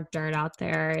bit more dirt out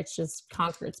there. It's just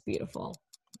Concord's beautiful.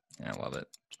 I love it.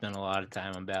 Spent a lot of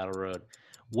time on Battle Road.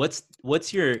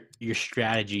 What's your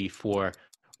strategy for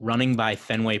running by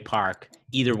Fenway Park,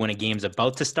 either when a game's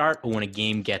about to start or when a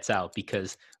game gets out?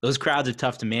 Because those crowds are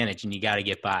tough to manage and you got to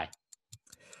get by.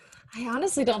 I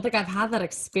honestly don't think I've had that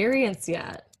experience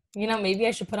yet. Maybe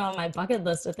I should put it on my bucket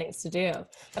list of things to do.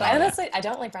 But I honestly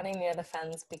don't like running near the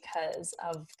fence because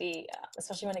of the,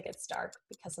 especially when it gets dark,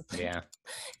 because of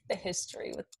the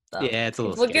history with It's a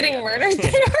little people scary getting out murdered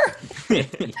there.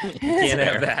 Can't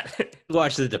have that.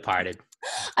 Watch The Departed.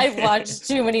 I've watched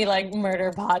too many like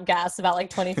murder podcasts about like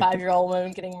 25-year-old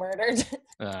women getting murdered.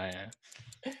 Yeah.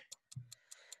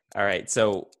 All right,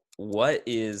 so what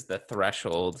is the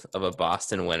threshold of a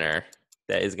Boston winner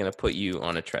that is going to put you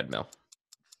on a treadmill?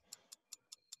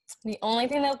 The only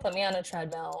thing that will put me on a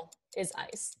treadmill is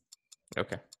ice.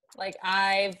 Okay. Like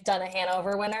I've done a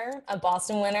Hanover winner. A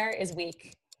Boston winner is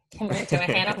weak compared to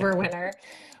a Hanover winner.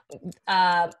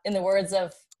 In the words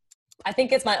of, I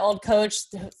think it's my old coach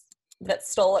that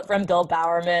stole it from Bill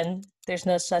Bowerman. There's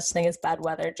no such thing as bad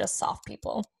weather, just soft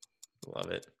people.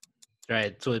 Love it.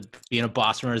 Right. That's what being a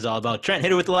Boston runner is all about. Trent,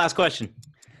 hit it with the last question.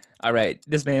 All right.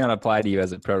 This may not apply to you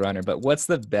as a pro runner, but what's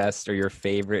the best or your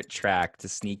favorite track to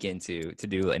sneak into to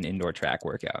do an indoor track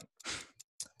workout?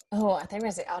 Oh, I think we're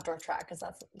gonna say outdoor track because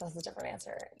that's a different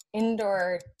answer.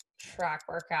 Indoor track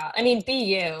workout. I mean,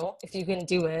 BU if you can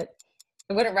do it.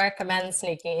 I wouldn't recommend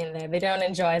sneaking in there. They don't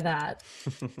enjoy that.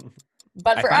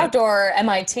 But for outdoor,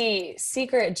 MIT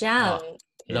Secret Gem,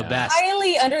 The best.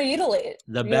 highly underutilized.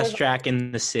 The best track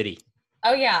in the city.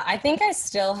 Oh yeah, I think I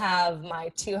still have my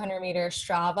 200-meter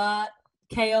Strava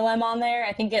KOM on there.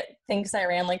 I think it thinks I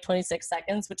ran like 26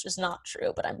 seconds, which is not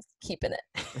true, but I'm keeping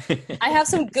it. I have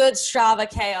some good Strava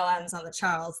KOMs on the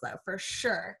Charles though, for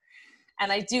sure.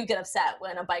 And I do get upset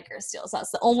when a biker steals. That's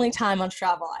the only time on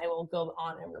Strava I will go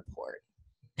on and report.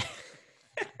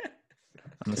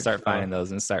 I'm gonna start finding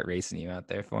those and start racing you out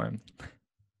there for him.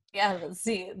 Yeah, but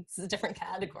see, it's a different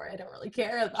category. I don't really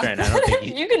care about Trent, I don't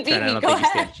think you can beat Trent, I me. don't Go think you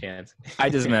stand ahead. a chance. I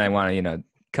just meant I want to,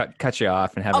 cut you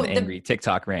off and have Oh, an angry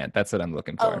TikTok rant. That's what I'm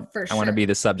looking for. Oh, for I want to sure. be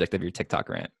the subject of your TikTok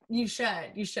rant. You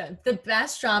should. The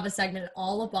best Strava segment in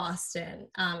all of Boston.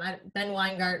 Ben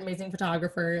Weingart, amazing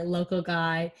photographer, local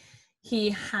guy. He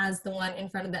has the one in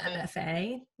front of the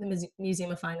MFA, the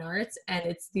Museum of Fine Arts, and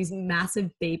it's these massive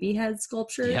baby head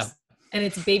sculptures. Yeah. And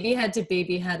it's baby head to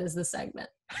baby head is the segment.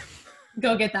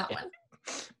 Go get that one.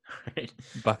 Right.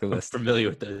 Bucket I'm list. familiar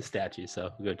with the statue,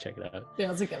 so go check it out.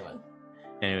 Yeah, it's a good one.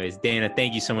 Anyways, Dana,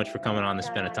 thank you so much for coming on. This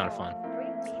has been a ton of fun.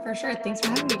 For sure. Thanks for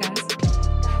having me, guys.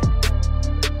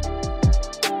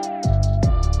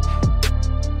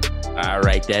 All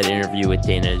right, that interview with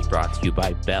Dana is brought to you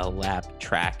by Bell Lab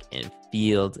Track and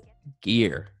Field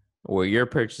Gear, where your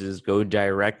purchases go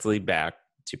directly back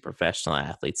to professional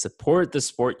athletes. Support the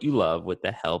sport you love with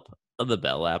the help of the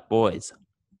Bell Lab boys.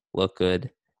 Look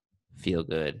good, feel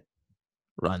good,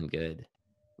 run good.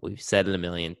 We've said it a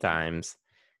million times.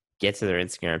 Get to their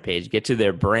Instagram page. Get to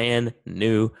their brand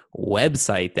new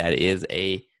website that is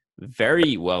a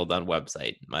very well done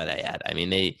website, might I add. I mean,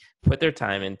 they put their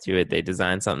time into it. They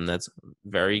designed something that's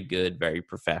very good, very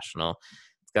professional.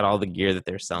 It's got all the gear that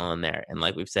they're selling there. And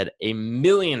like we've said a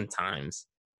million times,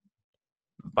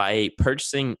 by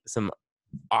purchasing some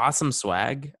awesome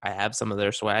swag, I have some of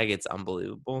their swag. It's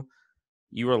unbelievable.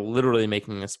 You are literally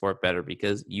making the sport better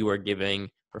because you are giving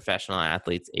professional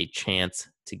athletes a chance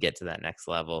to get to that next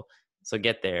level. So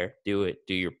get there, do it,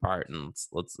 do your part, and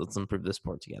let's improve the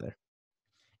sport together.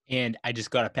 And I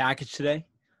just got a package today.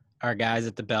 Our guys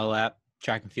at the Bell Lab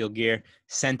Track and Field Gear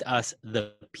sent us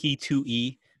the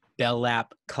P2E Bell Lab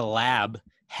collab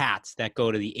hats that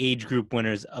go to the age group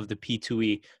winners of the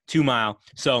P2E 2 mile.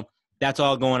 So that's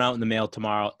all going out in the mail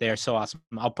tomorrow. They're so awesome.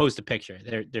 I'll post a picture.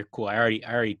 They're cool. I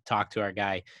already talked to our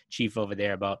guy Chief over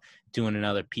there about doing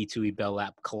another P2E Bell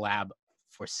Lab collab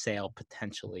for sale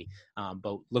potentially.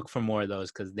 But look for more of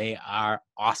those because they are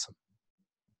awesome.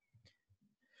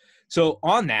 So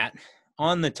on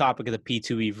the topic of the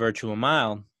P2E virtual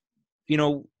mile,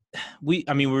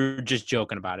 we were just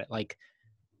joking about it. Like,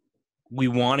 we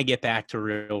want to get back to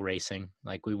real racing.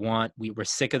 Like, we're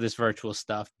sick of this virtual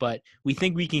stuff, but we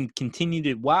think we can continue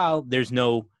to, while there's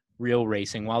no real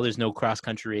racing, while there's no cross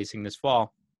country racing this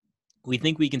fall, we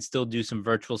think we can still do some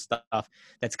virtual stuff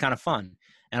that's kind of fun.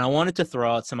 And I wanted to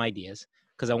throw out some ideas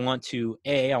because I want to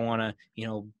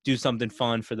do something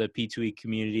fun for the P2E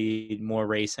community, more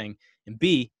racing, and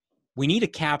B, we need to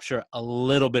capture a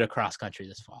little bit of cross country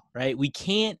this fall, right? We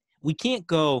can't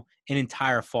go an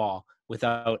entire fall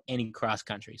without any cross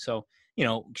country. So,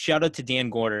 shout out to Dan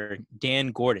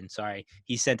Gordon. Sorry.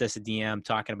 He sent us a DM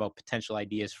talking about potential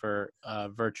ideas for a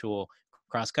virtual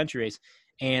cross country race.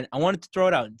 And I wanted to throw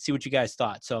it out and see what you guys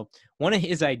thought. So one of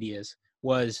his ideas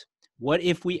was, what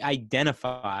if we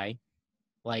identify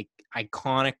like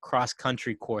iconic cross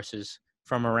country courses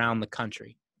from around the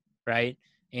country, right?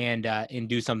 And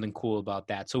do something cool about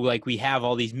that. So like we have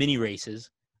all these mini races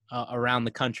around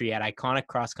the country at iconic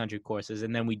cross country courses,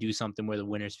 and then we do something where the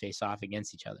winners face off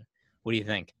against each other. What do you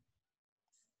think?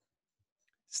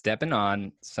 Stepping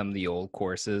on some of the old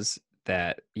courses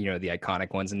that, the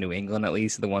iconic ones in New England, at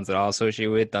least the ones that I'll associate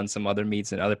with, done some other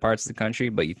meets in other parts of the country,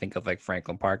 but you think of like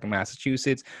Franklin Park in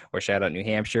Massachusetts or shout out New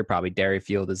Hampshire, probably Dairy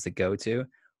Field is the go-to.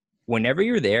 Whenever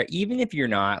you're there, even if you're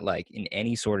not like in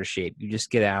any sort of shape, you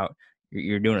just get out,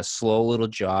 you're doing a slow little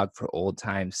jog for old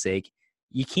time's sake.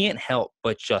 You can't help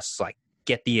but just like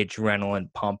get the adrenaline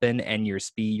pumping, and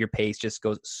your pace just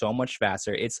goes so much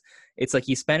faster. It's like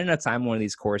you spend enough time on one of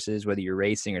these courses, whether you're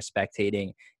racing or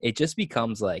spectating, it just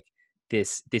becomes like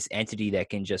this entity that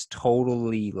can just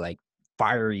totally like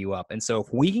fire you up. And so if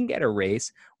we can get a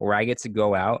race where I get to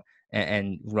go out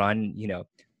and run,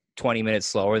 20 minutes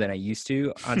slower than I used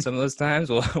to on some of those times,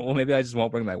 well, maybe I just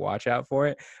won't bring my watch out for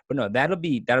it. But no, that'll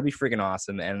be freaking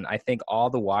awesome. And I think all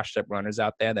the washed up runners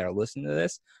out there that are listening to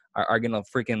this are going to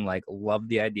freaking like love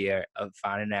the idea of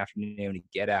finding an afternoon to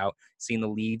get out, seeing the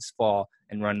leaves fall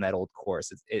and run that old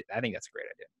course. I think that's a great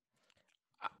idea.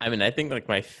 I mean, I think like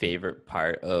my favorite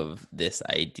part of this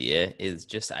idea is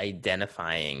just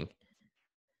identifying,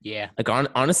 like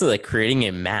honestly, like creating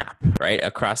a map, right,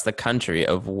 across the country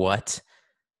of what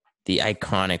the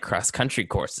iconic cross country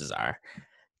courses are.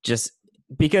 Just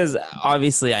because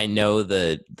obviously I know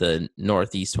the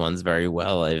Northeast ones very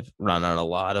well. I've run on a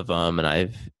lot of them, and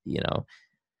I've,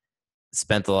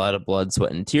 spent a lot of blood,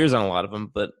 sweat, and tears on a lot of them.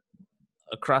 But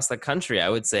across the country, I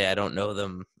would say I don't know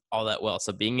them all that well.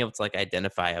 So being able to like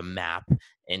identify a map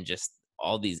and just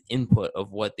all these input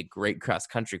of what the great cross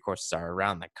country courses are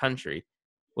around the country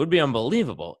would be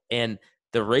unbelievable. And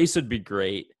the race would be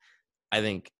great. I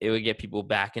think it would get people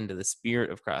back into the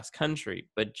spirit of cross country,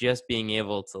 but just being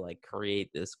able to like create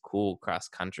this cool cross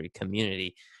country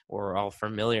community where we're all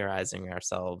familiarizing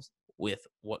ourselves with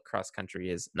what cross country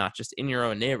is, not just in your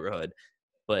own neighborhood,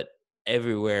 but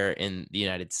everywhere in the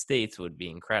United States would be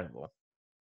incredible.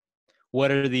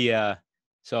 What are the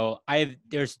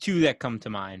there's two that come to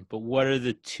mind, but what are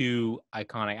the two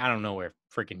iconic? I don't know where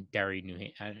freaking Derry, New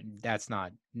Hampshire. That's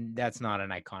not an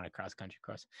iconic cross country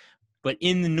course. But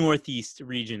in the Northeast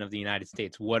region of the United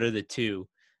States, what are the two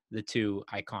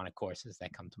iconic courses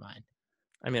that come to mind?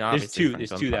 I mean, obviously there's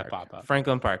two that pop up.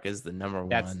 Franklin Park is the number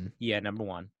one. Yeah, number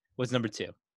one. What's number two?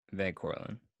 Van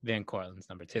Cortlandt. Van Cortlandt's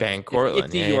number two. Van Cortlandt.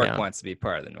 If New York wants to be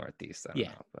part of the Northeast, I don't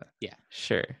know. But yeah,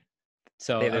 sure.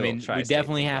 So I mean, we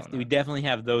definitely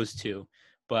have those two,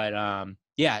 but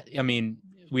yeah, I mean,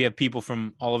 we have people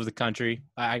from all over the country.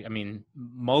 I mean,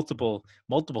 multiple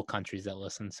countries that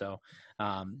listen. So,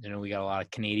 we got a lot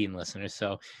of Canadian listeners.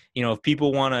 So, if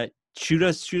people want to shoot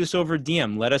us over a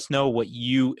DM, let us know what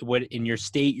in your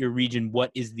state, your region,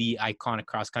 what is the iconic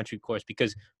cross country course,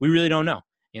 because we really don't know.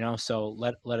 So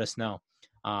let us know.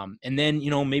 And then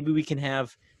maybe we can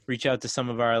reach out to some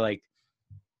of our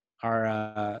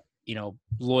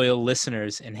loyal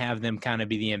listeners and have them kind of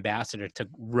be the ambassador to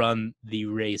run the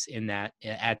race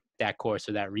at that course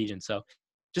or that region. So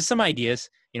just some ideas,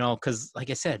 because like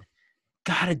I said,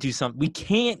 gotta do something. We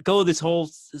can't go this whole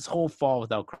fall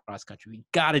without cross country. We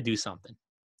gotta do something.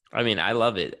 I mean, I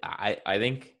love it. I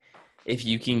think if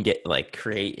you can get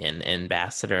create an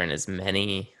ambassador in as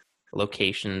many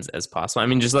locations as possible. I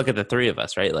mean, just look at the three of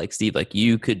us, right? Like Steve,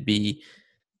 you could be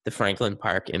the Franklin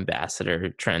Park ambassador.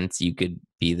 Trent, you could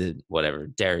be the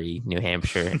Derry, New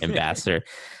Hampshire ambassador.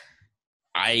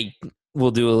 I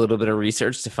will do a little bit of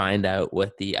research to find out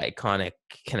what the iconic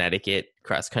Connecticut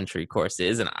cross country course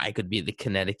is, and I could be the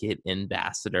Connecticut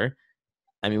ambassador.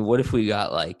 I mean, what if we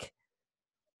got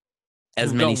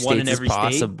as many states as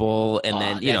possible, and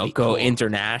then go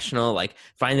international,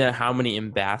 find out how many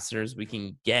ambassadors we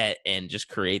can get and just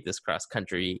create this cross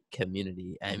country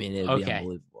community. I mean, it would be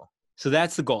unbelievable. So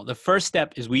that's the goal. The first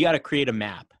step is we got to create a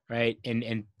map, right?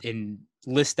 And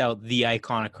list out the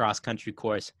iconic cross country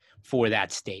course for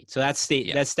that state. So that's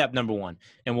step number one,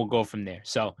 and we'll go from there.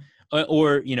 So,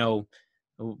 or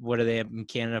what do they have in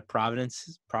Canada?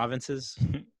 Provinces?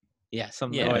 Yeah,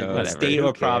 something. Yeah, state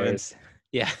or province.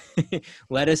 Yeah.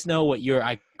 Let us know what your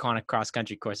iconic cross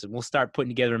country course is. We'll start putting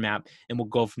together a map, and we'll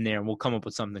go from there, and we'll come up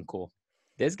with something cool.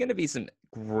 There's going to be some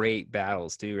great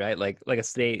battles too, right? Like a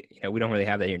state, we don't really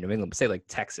have that here in New England, but say like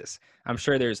Texas. I'm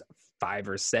sure there's 5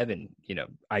 or 7,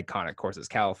 iconic courses,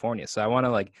 California. So I want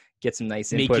to get some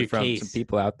nice input from some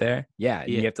people out there. Yeah.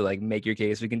 You have to make your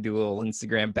case. We can do a little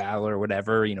Instagram battle or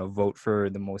whatever, vote for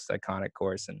the most iconic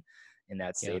course in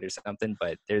that state or something.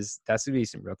 But that's going to be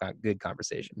some real good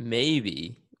conversation.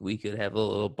 Maybe we could have a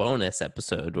little bonus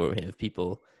episode where we have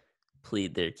people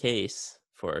plead their case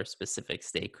for a specific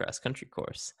state cross country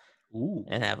course. Ooh.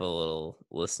 And have a little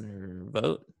listener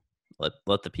vote.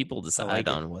 Let the people decide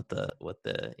on what the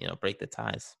break the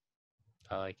ties.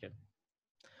 I like it.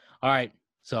 All right,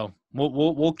 so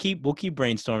we'll keep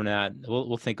brainstorming that.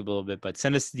 We'll think a little bit, but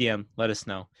send us a DM. Let us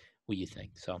know what you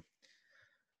think. So, all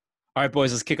right,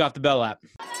 boys, let's kick off the Bell app.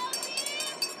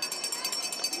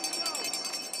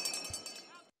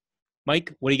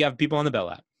 Mike, what do you got for people on the Bell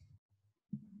app?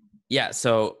 Yeah,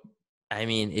 so I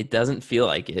mean, it doesn't feel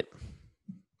like it,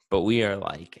 but we are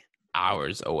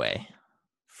hours away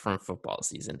from football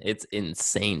season. It's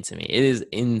insane to me. It is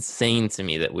insane to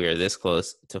me that we are this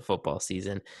close to football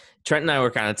season. Trent and I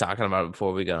were kind of talking about it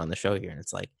before we got on the show here, and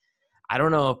it's I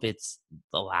don't know if it's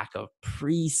the lack of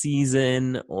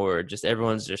preseason or just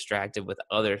everyone's distracted with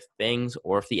other things,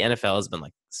 or if the NFL has been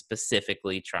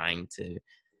specifically trying to,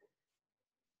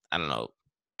 I don't know,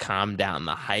 calm down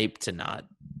the hype to not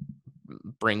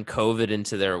bring COVID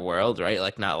into their world, right?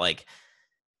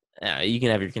 You can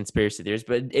have your conspiracy theories,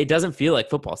 but it doesn't feel like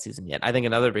football season yet. I think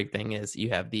another big thing is you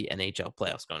have the NHL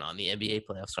playoffs going on, the NBA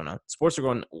playoffs going on. Sports are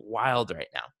going wild right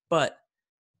now, but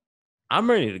I'm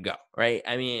ready to go, right?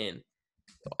 I mean,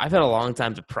 I've had a long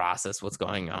time to process what's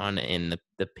going on in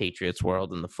the Patriots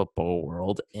world and the football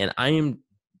world, and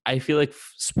I feel like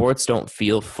sports don't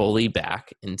feel fully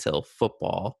back until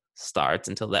football starts,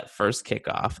 until that first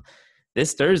kickoff.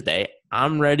 This Thursday,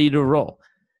 I'm ready to roll.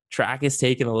 Track is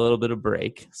taking a little bit of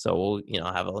break, so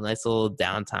we'll have a nice little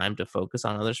downtime to focus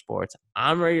on other sports.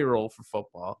 I'm ready to roll for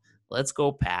football. Let's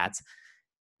go, Pats.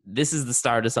 This is the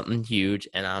start of something huge,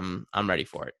 and I'm ready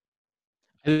for it.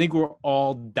 I think we're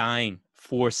all dying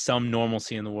for some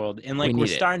normalcy in the world. And like we're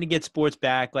starting to get sports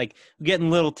back. Like we're getting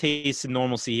little tastes of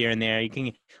normalcy here and there. You can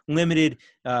get limited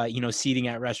seating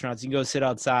at restaurants. You can go sit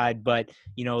outside, but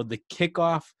the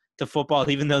kickoff to football,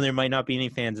 even though there might not be any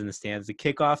fans in the stands, the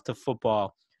kickoff to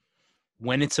football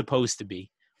when it's supposed to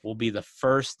be will be the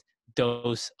first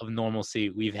dose of normalcy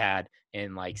we've had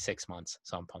in like 6 months.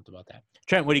 So I'm pumped about that.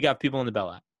 Trent, what do you got for people in the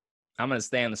Bell app? I'm going to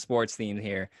stay on the sports theme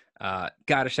here.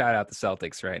 Got to shout out the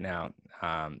Celtics right now.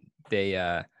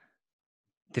 They've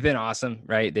been awesome,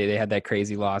 right? They had that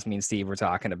crazy loss. Me and Steve were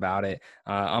talking about it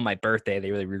on my birthday. They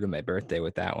really ruined my birthday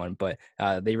with that one, but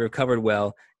they recovered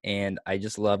well. And I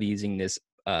just love using this,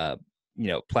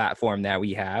 platform that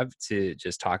we have to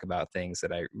just talk about things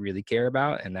that I really care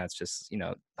about. And that's just,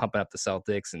 pumping up the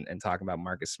Celtics and talking about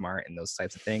Marcus Smart and those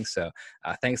types of things. So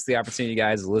thanks for the opportunity,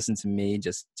 guys, to listen to me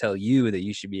just tell you that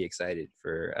you should be excited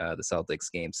for the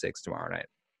Celtics Game 6 tomorrow night.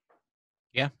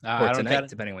 Yeah. Or tonight,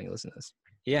 depending on when you listen to this.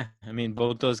 Yeah. I mean,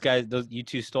 both those guys, you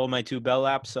two stole my 2 Bell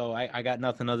apps. So I got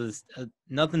nothing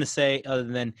to say other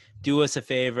than do us a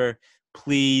favor,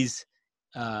 please.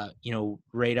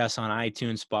 Rate us on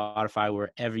iTunes, Spotify,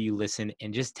 wherever you listen,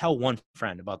 and just tell one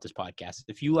friend about this podcast.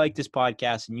 If you like this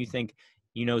podcast and you think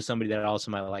somebody that also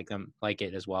might like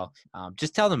it as well,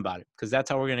 just tell them about it, because that's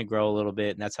how we're going to grow a little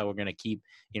bit, and that's how we're going to keep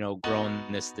growing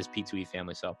this P2E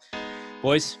family. So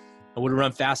boys, I would have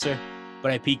run faster,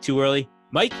 but I peaked too early.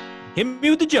 Mike, hit me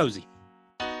with the Josie.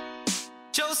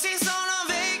 Josie's on a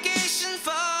vacation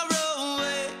far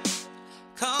away.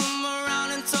 Come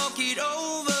around and talk it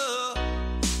over.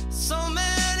 So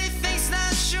many things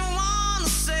that you wanna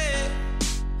say.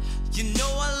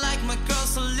 I like my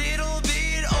girls a little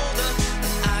bit older.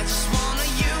 And I just wanna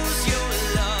use your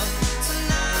love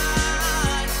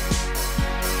tonight.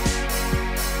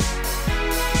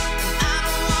 And I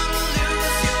don't wanna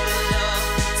lose your love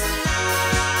tonight.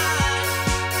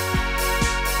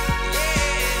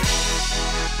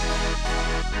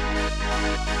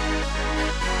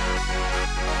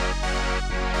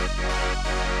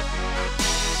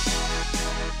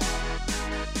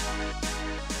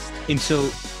 And so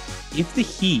if the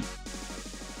Heat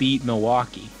beat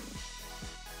Milwaukee,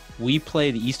 we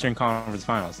play the Eastern Conference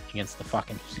Finals against the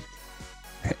fucking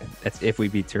Heat. That's if we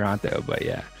beat Toronto, but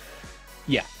yeah.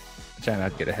 Yeah. Try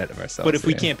not to get ahead of ourselves. But if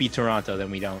we can't beat Toronto,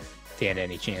 then we don't stand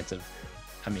any chance of,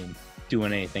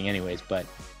 doing anything anyways. But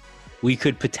we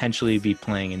could potentially be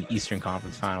playing in Eastern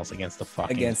Conference Finals against the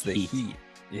fucking Heat.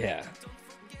 Yeah.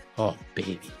 Oh,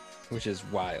 baby. Which is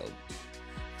wild.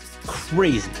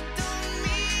 Crazy.